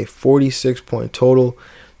 This is a 46-point total.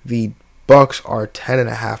 The Bucks are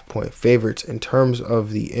 10.5-point favorites. In terms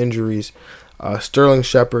of the injuries, Sterling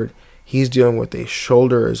Shepard, he's dealing with a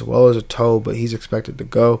shoulder as well as a toe, but he's expected to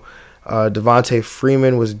go. Devontae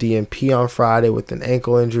Freeman was DNP on Friday with an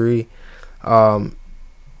ankle injury.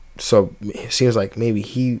 So it seems like maybe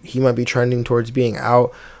he might be trending towards being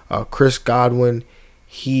out. Chris Godwin,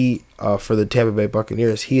 he for the Tampa Bay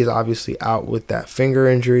Buccaneers, he is obviously out with that finger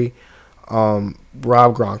injury. Rob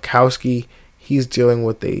Gronkowski, he's dealing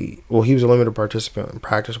with he was a limited participant in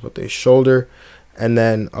practice with a shoulder. And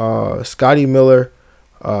then Scotty Miller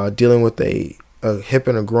dealing with a hip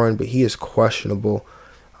and a groin, but he is questionable.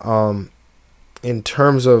 In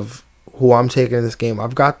terms of who I'm taking in this game,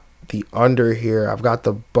 I've got the under here. I've got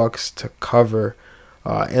the Bucks to cover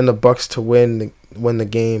and the Bucks to win the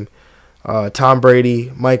game. Tom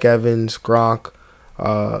Brady, Mike Evans, Gronk,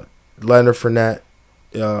 Leonard Fournette.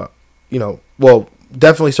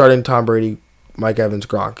 Definitely starting Tom Brady, Mike Evans,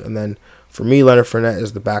 Gronk, and then for me, Leonard Fournette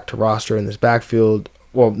is the back to roster in this backfield.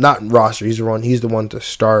 Well, not roster. He's the one to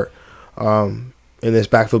start in this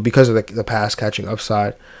backfield because of the pass catching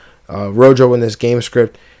upside. Rojo in this game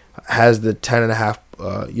script has the 10.5.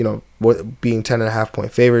 Being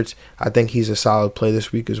 10.5-point favorites. I think he's a solid play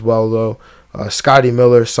this week as well, though. Scotty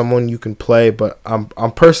Miller, someone you can play, but I'm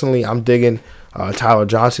digging Tyler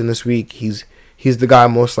Johnson this week. He's the guy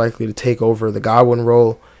most likely to take over the Godwin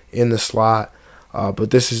role in the slot. But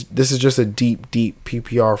this is just a deep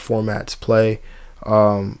PPR formats play.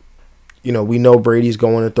 We know Brady's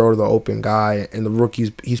going to throw to the open guy, and the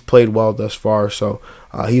rookies, he's played well thus far. So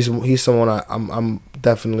he's someone I'm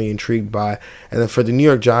definitely intrigued by. And then for the New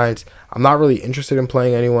York Giants, I'm not really interested in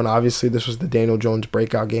playing anyone. Obviously, this was the Daniel Jones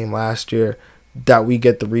breakout game last year. That we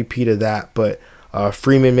get the repeat of that, but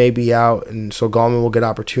Freeman may be out, and so Gallman will get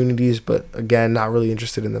opportunities. But again, not really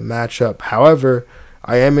interested in the matchup. However,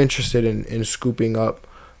 I am interested in scooping up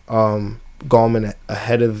Gallman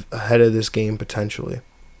ahead of this game potentially.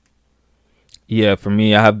 Yeah, for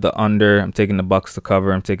me, I have the under. I'm taking the Bucks to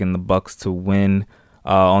cover. I'm taking the Bucks to win.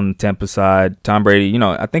 On the Tampa side, Tom Brady,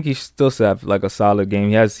 I think he still have like a solid game.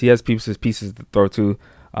 He has pieces to throw to.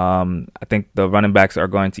 I think the running backs are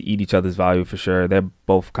going to eat each other's value for sure. They're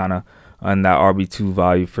both kind of on that RB2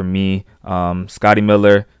 value for me. Scotty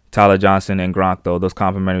Miller, Tyler Johnson, and Gronk, though, those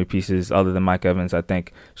complementary pieces, other than Mike Evans, I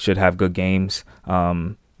think should have good games.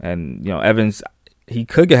 Evans, he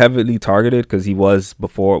could get heavily targeted because he was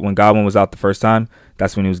before when Godwin was out the first time.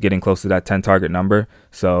 That's when he was getting close to that 10 target number.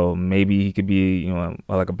 So maybe he could be,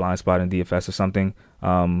 like a blind spot in DFS or something.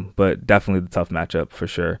 But definitely the tough matchup for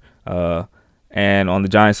sure. And on the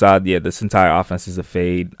Giants side, this entire offense is a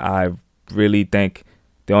fade. I really think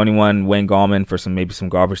the only one, Wayne Gallman, for some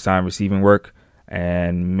garbage time receiving work,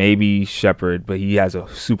 and maybe Shepard, but he has a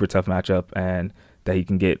super tough matchup and that he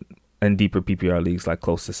can get in deeper PPR leagues like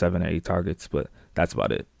close to 7 or 8 targets, but that's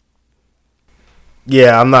about it.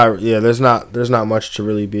 Yeah, there's not much to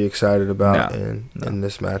really be excited about in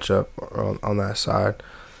this matchup on that side.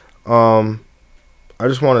 I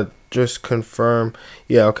just want to confirm.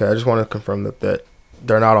 Yeah, okay. I just want to confirm that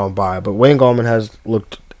they're not on bye, but Wayne Gallman has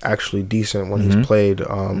looked actually decent when he's played.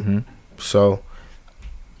 So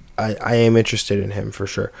I am interested in him for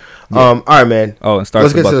sure. Yeah. All right, man. Oh, and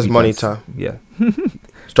let's get to this money time. Yeah.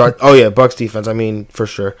 Bucks defense. I mean, for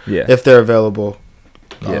sure. Yeah. If they're available,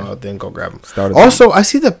 then go grab them. I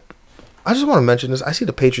just want to mention this. I see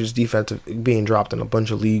the Patriots defense being dropped in a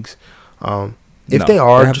bunch of leagues. If they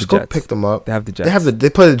are, just go pick them up. They have the Jets. They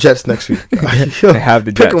play the Jets next week. They have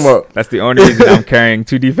the Jets. Pick them up. That's the only reason I'm carrying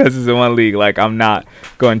 2 defenses in one league. Like, I'm not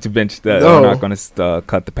going to bench that. No. I'm not going to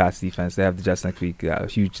cut the pass defense. They have the Jets next week. Yeah, a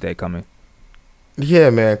huge day coming. Yeah,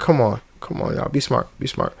 man. Come on, y'all. Be smart.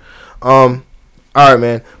 All right,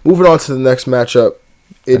 man. Moving on to the next matchup.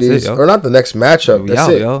 Or not the next matchup. That's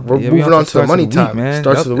it. We're moving on to the money time.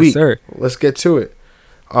 Starts of the week. Sir. Let's get to it.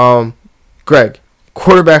 Greg,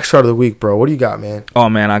 quarterback start of the week, bro. What do you got, man? Oh,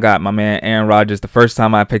 man, I got my man Aaron Rodgers. The first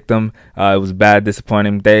time I picked him, it was a bad,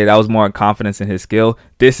 disappointing day. That was more confidence in his skill.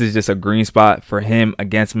 This is just a green spot for him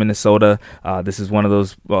against Minnesota. This is one of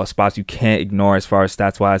those spots you can't ignore as far as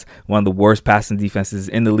stats-wise. One of the worst passing defenses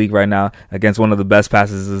in the league right now against one of the best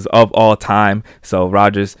passes of all time. So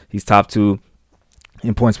Rodgers, he's top 2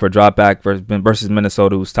 in points per dropback versus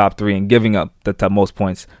Minnesota, who's top 3 in giving up the most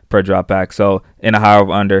points per dropback. So in a higher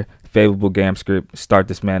over under, favorable game script, start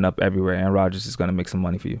this man up everywhere, and Rodgers is going to make some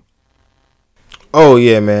money for you. Oh,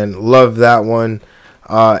 yeah, man. Love that one.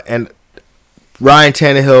 And Ryan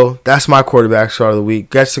Tannehill, that's my quarterback start of the week.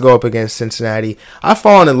 Gets to go up against Cincinnati. I've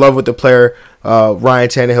fallen in love with the player Ryan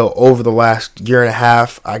Tannehill over the last year and a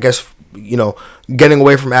half. I guess getting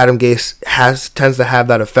away from Adam Gase tends to have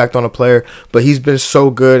that effect on a player, but he's been so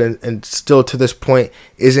good and still to this point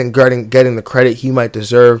isn't getting the credit he might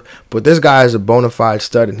deserve. But this guy is a bona fide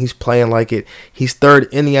stud, and he's playing like it. He's third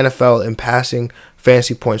in the NFL in passing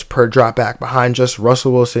fantasy points per dropback behind just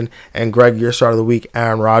Russell Wilson and Greg, your start of the week,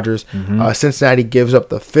 Aaron Rodgers. Cincinnati gives up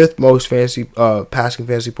the fifth most passing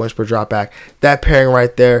fantasy points per dropback. That pairing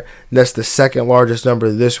right there, that's the second largest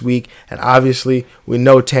number this week. And obviously, we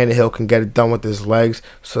know Tannehill can get it done with his legs,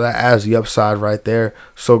 so that adds the upside right there.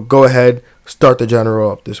 So go ahead, start the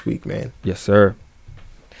general up this week, man. Yes, sir.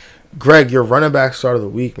 Greg, your running back start of the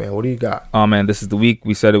week, man. What do you got? Oh, man, this is the week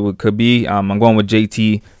we said it could be. I'm going with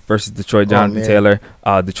JT versus Detroit, Jonathan Taylor.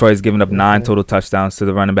 Detroit is giving up 9 total touchdowns to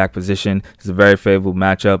the running back position. It's a very favorable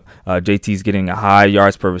matchup. JT's getting a high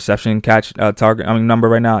yards per reception number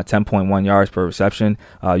right now at 10.1 yards per reception.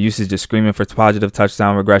 Usage is screaming for positive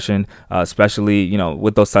touchdown regression, especially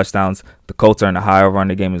with those touchdowns. The Colts are in a high over on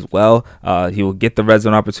the game as well. He will get the red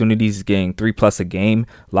zone opportunities. He's getting 3+ a game.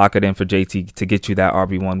 Lock it in for JT to get you that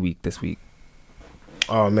RB1 week this week.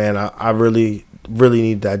 Oh man, I really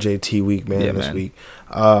need that JT week, man. This week.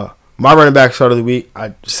 My running back start of the week,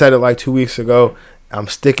 I said it like 2 weeks ago. I'm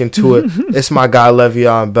sticking to it. It's my guy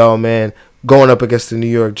Le'Veon Bell, man, going up against the New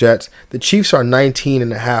York Jets. The Chiefs are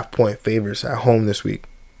 19.5-point favorites at home this week.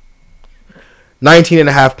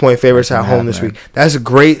 19.5-point favorites at home this week. That's a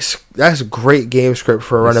great game script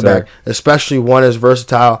for a running back, especially one as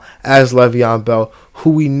versatile as Le'Veon Bell, who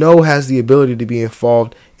we know has the ability to be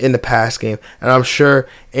involved in the pass game. And I'm sure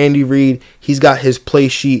Andy Reid, he's got his play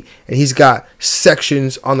sheet, and he's got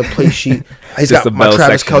sections on the play sheet. He's got my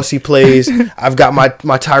Travis Kelce plays. I've got my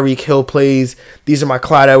Tyreek Hill plays. These are my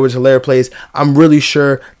Clyde Edwards-Helaire plays. I'm really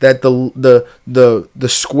sure that the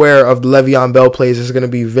square of the Le'Veon Bell plays is going to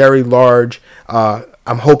be very large.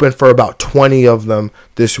 I'm hoping for about 20 of them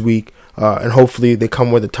this week, and hopefully they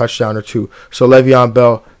come with a touchdown or two. So Le'Veon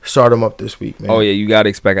Bell, start him up this week, man. Oh, yeah, you got to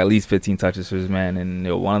expect at least 15 touches for this man,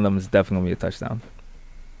 and one of them is definitely going to be a touchdown.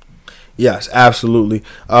 Yes, absolutely.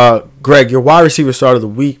 Greg, your wide receiver start of the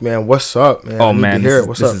week, man. What's up, man? Oh, man,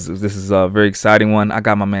 this is a very exciting one. I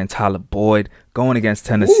got my man Tyler Boyd going against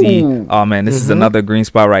Tennessee. Ooh. Oh, man, this is another green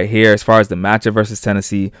spot right here as far as the matchup versus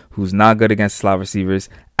Tennessee, who's not good against slot receivers,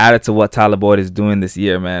 added to what Tyler Boyd is doing this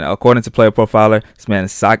year, man. According to Player Profiler, this man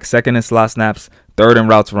is second in slot snaps, third in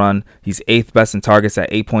routes run. He's 8th best in targets at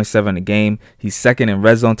 8.7 a game. He's second in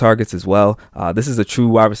red zone targets as well. This is a true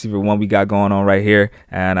wide receiver one we got going on right here,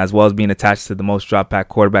 and as well as being attached to the most drop back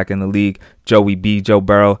quarterback in the league, Joe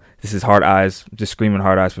Burrow. This is hard eyes, just screaming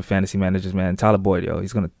hard eyes for fantasy managers, man. Tyler Boyd,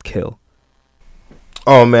 he's going to kill.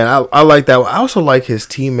 Oh, man, I like that. I also like his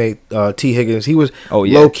teammate, T. Higgins. He was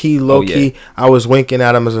low key. Yeah. I was winking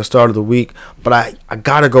at him as a start of the week, but I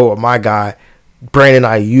got to go with my guy, Brandon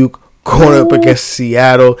Ayuk, going up against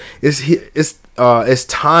Seattle. It's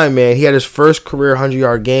time, man. He had his first career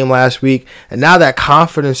 100-yard game last week, and now that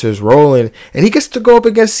confidence is rolling, and he gets to go up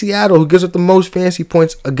against Seattle, who gives up the most fantasy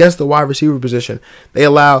points against the wide receiver position. They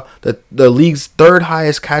allow the league's third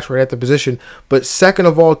highest catch rate at the position, but second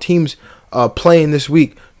of all teams playing this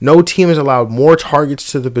week. No team has allowed more targets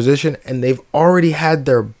to the position, and they've already had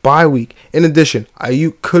their bye week. In addition,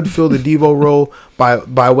 Ayuk could fill the Devo role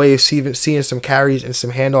by way of seeing some carries and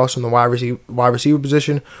some handoffs from the wide receiver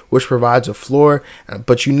position, which provides a floor.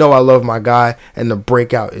 But I love my guy, and the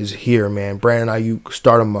breakout is here, man. Brandon Ayuk,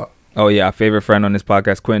 start him up. Oh, yeah, our favorite friend on this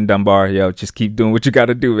podcast, Quentin Dunbar. Just keep doing what you got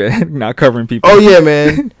to do, man. Not covering people. Oh, yeah,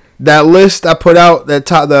 man. That list I put out, the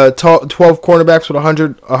 12 cornerbacks with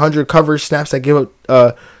 100 coverage snaps that give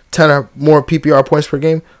up 10 or more PPR points per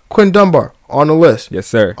game, Quentin Dunbar on the list. Yes,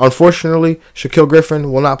 sir. Unfortunately, Shaquille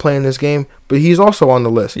Griffin will not play in this game, but he's also on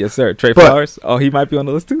the list. Yes, sir. Trey Flowers, he might be on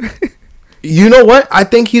the list too. You know what? I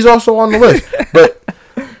think he's also on the list.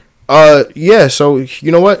 But yeah, so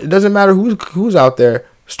you know what? It doesn't matter who's out there.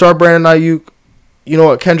 Start Brandon Ayuk. You know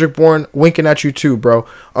what? Kendrick Bourne winking at you too, bro.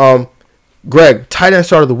 Greg, tight end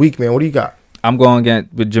start of the week, man. What do you got? I'm going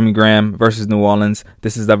with Jimmy Graham versus New Orleans.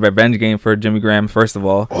 This is the revenge game for Jimmy Graham, first of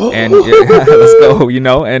all. Oh. And let's go,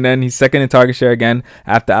 And then he's second in target share again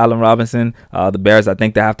after Allen Robinson. The Bears, I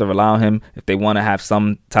think they have to rely on him if they want to have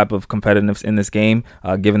some type of competitiveness in this game,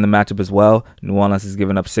 given the matchup as well. New Orleans has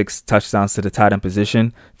given up 6 touchdowns to the tight end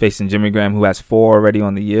position, facing Jimmy Graham, who has 4 already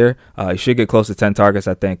on the year. He should get close to 10 targets,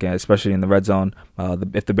 I think, especially in the red zone,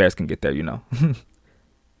 if the Bears can get there,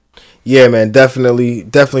 Yeah, man, definitely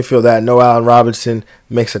feel that. No Allen Robinson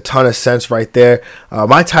makes a ton of sense right there.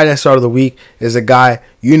 My tight end start of the week is a guy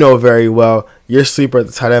you know very well, your sleeper at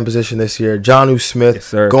the tight end position this year, Jonnu Smith, Yes,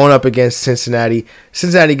 sir. going up against Cincinnati.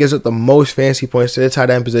 Cincinnati gives up the most fantasy points to the tight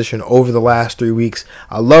end position over the last 3 weeks.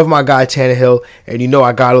 I love my guy Tannehill, and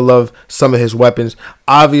I got to love some of his weapons.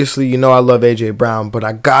 Obviously, I love A.J. Brown, but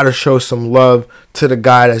I got to show some love to the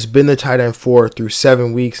guy that's been the tight end 4 through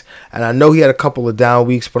 7 weeks. And I know he had a couple of down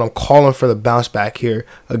weeks, but I'm calling for the bounce back here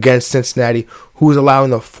against Cincinnati, who is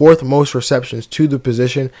allowing the 4th most receptions to the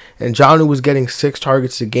position. And Jonnu was getting 6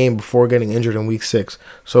 targets a game before getting injured in week 6.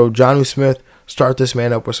 So Jonnu Smith, start this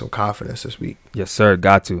man up with some confidence this week. Yes, sir.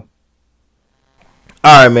 Got to.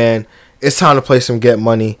 All right, man. It's time to play some Get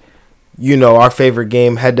Money. Our favorite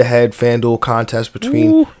game, head-to-head FanDuel contest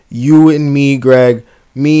between you and me, Greg.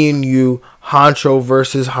 Me and you, Honcho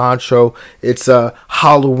versus Honcho. It's a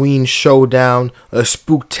Halloween showdown, a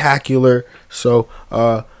spooktacular. So,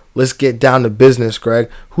 let's get down to business,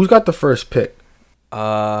 Greg. Who's got the first pick?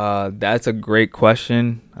 That's a great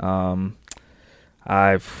question. I'm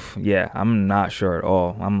not sure at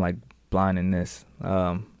all. I'm like blind in this.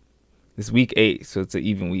 It's week 8, so it's an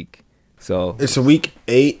even week. So it's a week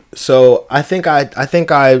 8. So I think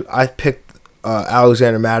I picked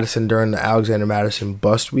Alexander Madison during the Alexander Madison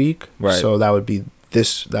bust week. Right. So that would be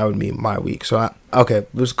my week. So okay,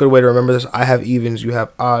 this is a good way to remember this. I have evens, you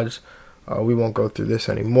have odds. We won't go through this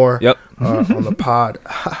anymore. Yep. On the pod.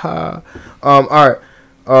 All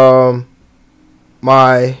right.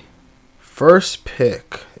 My first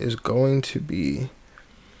pick is going to be.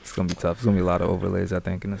 It's gonna be tough. It's gonna be a lot of overlays, I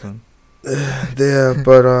think, in this one. Yeah,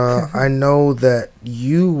 but I know that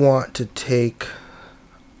you want to take.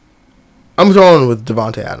 I'm going with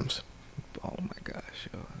Devontae Adams. Oh my gosh,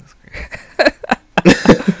 that's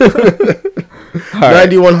great.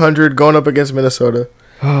 9,100 going up against Minnesota.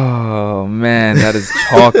 Oh man, that is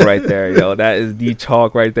chalk right there, yo. That is the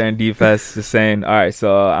chalk right there in DFS. Just saying. All right,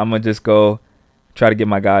 so I'm gonna just go try to get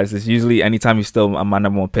my guys. It's usually anytime you steal my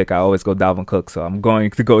number 1 pick, I always go Dalvin Cook. So I'm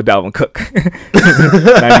going to go Dalvin Cook.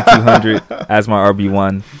 9,200 as my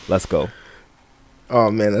RB1. Let's go.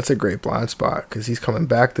 Oh man, that's a great blind spot because he's coming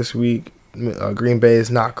back this week. Green Bay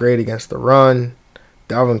is not great against the run.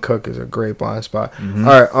 Dalvin Cook is a great blind spot. Mm-hmm.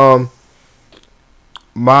 All right,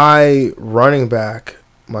 my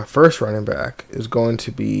first running back is going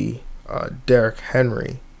to be Derrick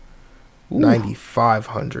Henry.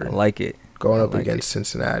 9,500. I like it. Going up against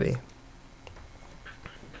Cincinnati.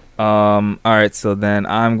 All right, so then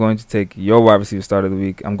I'm going to take your wide receiver start of the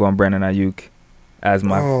week. I'm going Brandon Ayuk as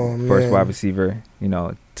my first wide receiver,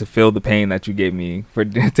 to feel the pain that you gave me for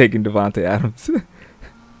taking Devontae Adams.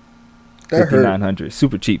 That 5,900. Hurt.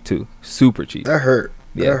 Super cheap, too. Super cheap. That hurt.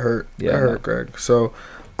 Yeah. That hurt. Yeah, that hurt, Greg. So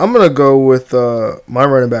I'm going to go with my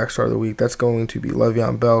running back start of the week. That's going to be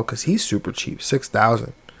Le'Veon Bell because he's super cheap,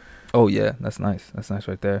 6,000. Oh, yeah. That's nice. That's nice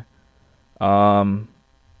right there. I'm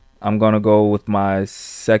going to go with my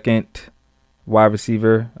second wide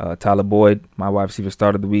receiver, Tyler Boyd, my wide receiver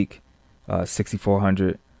start of the week,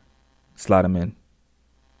 6,400. Slide him in.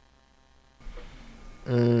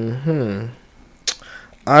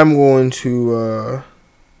 I'm going to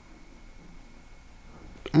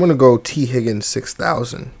go T. Higgins,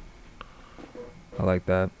 6,000. I like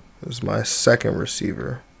that. This is my second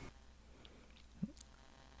receiver.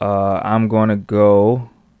 I'm going to go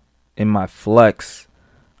in my flex.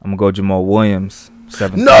 I'm going to go Jamal Williams,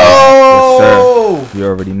 7,000. No! Yes, sir. You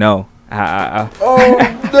already know. Oh,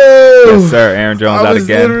 no! Yes, sir. Aaron Jones out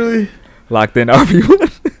again. Literally, locked in RB1.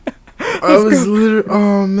 I was literally,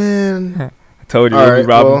 oh, man. I told you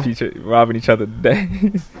we'll be robbing each other today.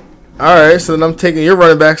 All right, so then I'm taking your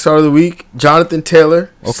running back start of the week, Jonathan Taylor,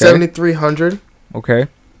 7,300. Okay.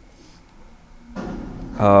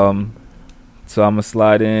 So I'm going to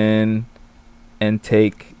slide in and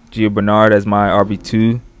take Gio Bernard as my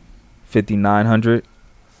RB2, 5,900.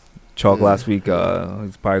 Chalk last week.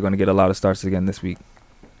 He's probably going to get a lot of starts again this week.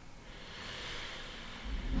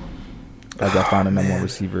 As I find a number 1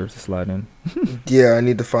 receiver to slide in. Yeah, I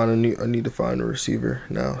need to find a receiver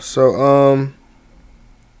now. So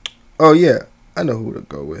oh yeah, I know who to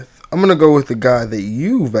go with. I'm gonna go with the guy that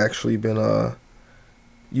you've actually been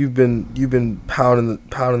you've been pounding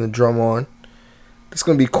the drum on. It's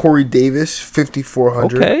gonna be Corey Davis,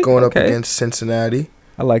 5,400, going up against Cincinnati.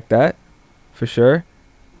 I like that for sure.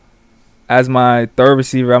 As my third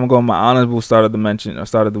receiver, I'm going to go with my honorable start of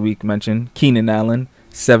the week mention, Keenan Allen,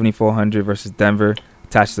 7,400 versus Denver,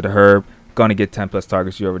 attached to the Herb. Going to get 10 plus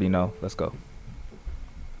targets. You already know. Let's go.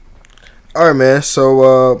 All right, man.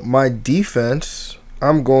 So my defense,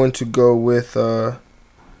 I'm going to go with. I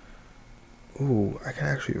can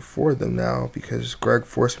actually afford them now because Greg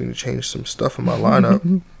forced me to change some stuff in my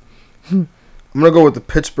lineup. I'm gonna go with the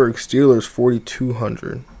Pittsburgh Steelers,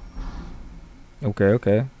 4,200.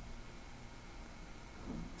 Okay.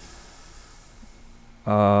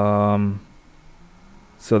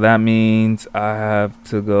 So that means I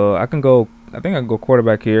can go. I think I can go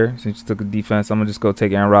quarterback here since you took a defense. I'm gonna just go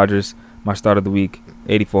take Aaron Rodgers, my start of the week,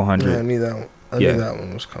 8,400. Yeah, I knew that one. I knew that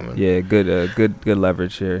one was coming. Yeah, good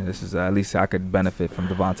leverage here. This is at least I could benefit from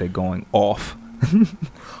Devontae going off.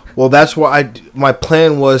 Well, that's why my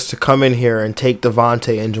plan was to come in here and take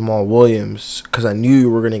Devontae and Jamal Williams because I knew you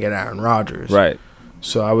were going to get Aaron Rodgers. Right.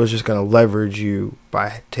 So I was just going to leverage you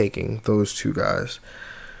by taking those two guys.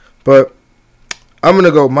 But I'm going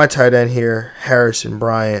to go my tight end here, Harrison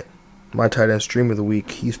Bryant. My tight end stream of the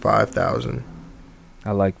week. He's 5,000.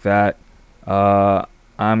 I like that.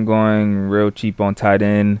 I'm going real cheap on tight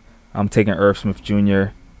end. I'm taking Irv Smith Jr.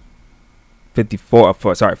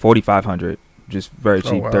 4,500. Just very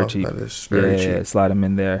cheap, dirt cheap. That is very cheap. Yeah, slide him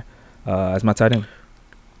in there as my tight end.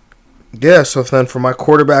 Yeah, so then for my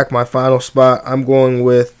quarterback, my final spot, I'm going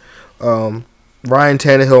with Ryan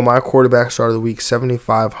Tannehill, my quarterback start of the week,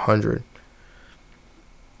 7,500.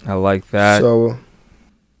 I like that. So,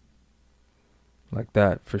 like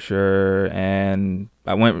that for sure. And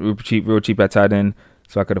I went real cheap at tight end,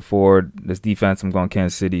 so I could afford this defense. I'm going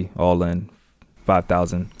Kansas City all in,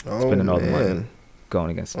 5,000. Spending all the money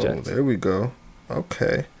going against the Jets. There we go.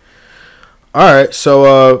 Okay. All right.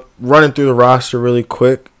 So running through the roster really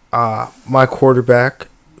quick. My quarterback,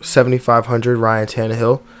 7,500, Ryan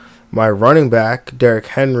Tannehill. My running back, Derrick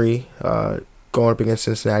Henry, going up against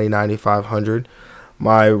Cincinnati, 9,500.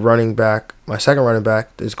 My second running back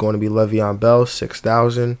is going to be Le'Veon Bell,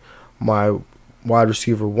 6,000. My wide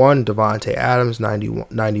receiver 1, Devontae Adams,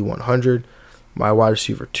 9,100. My wide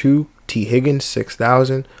receiver 2, T. Higgins,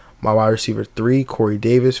 6,000. My wide receiver 3, Corey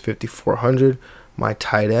Davis, 5,400. My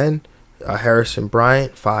tight end, Harrison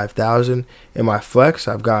Bryant, 5,000. In my flex,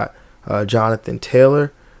 I've got Jonathan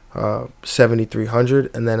Taylor,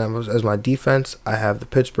 7,300. And then as my defense, I have the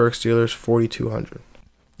Pittsburgh Steelers, 4,200.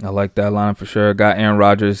 I like that line for sure. Got Aaron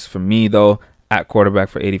Rodgers for me, though, at quarterback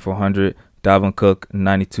for 8,400. Dalvin Cook,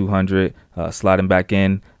 9,200. Sliding back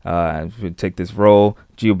in. Take this role.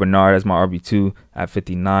 Gio Bernard as my RB2 at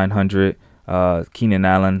 5,900. Keenan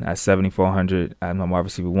Allen at 7,400 at my wide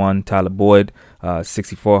receiver 1. Tyler Boyd,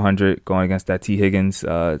 6,400 going against that T. Higgins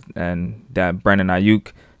and that Brandon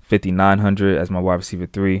Ayuk, 5,900 as my wide receiver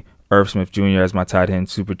 3. Irv Smith Jr. as my tight end,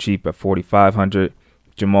 super cheap at 4,500.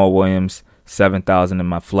 Jamal Williams, 7,000 in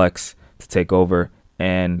my flex to take over,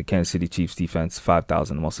 and the Kansas City Chiefs defense,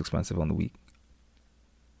 5,000, the most expensive on the week.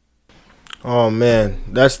 Oh man,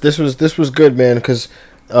 this was good, man, because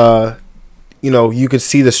you could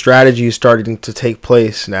see the strategy starting to take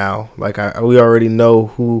place now. Like we already know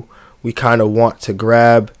who we kind of want to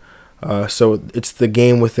grab, so it's the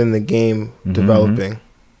game within the game developing.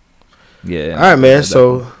 Yeah. All right, man.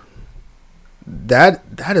 So that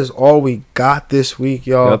is all we got this week,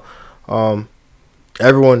 y'all. Yep.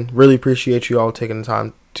 Everyone, really appreciate you all taking the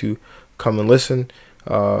time to come and listen.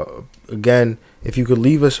 Again, if you could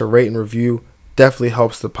leave us a rate and review, definitely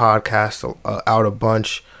helps the podcast out a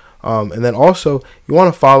bunch. And then also, you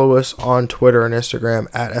want to follow us on Twitter and Instagram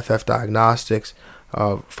at FFDiagnostics.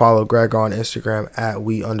 Follow Greg on Instagram at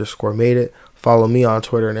we_made_it. Follow me on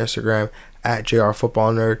Twitter and Instagram at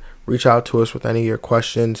JRFootballNerd. Reach out to us with any of your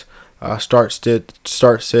questions, start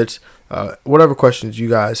sits, whatever questions you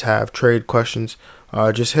guys have, trade questions.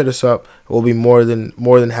 Just hit us up. We'll be more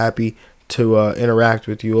than happy to interact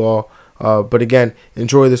with you all. But again,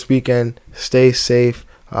 enjoy this weekend. Stay safe.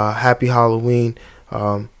 Happy Halloween.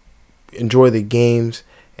 Enjoy the games,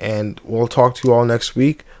 and we'll talk to you all next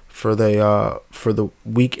week for the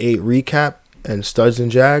Week 8 recap and Studs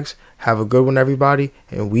and Jags. Have a good one, everybody,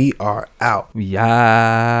 and we are out. We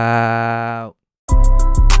out.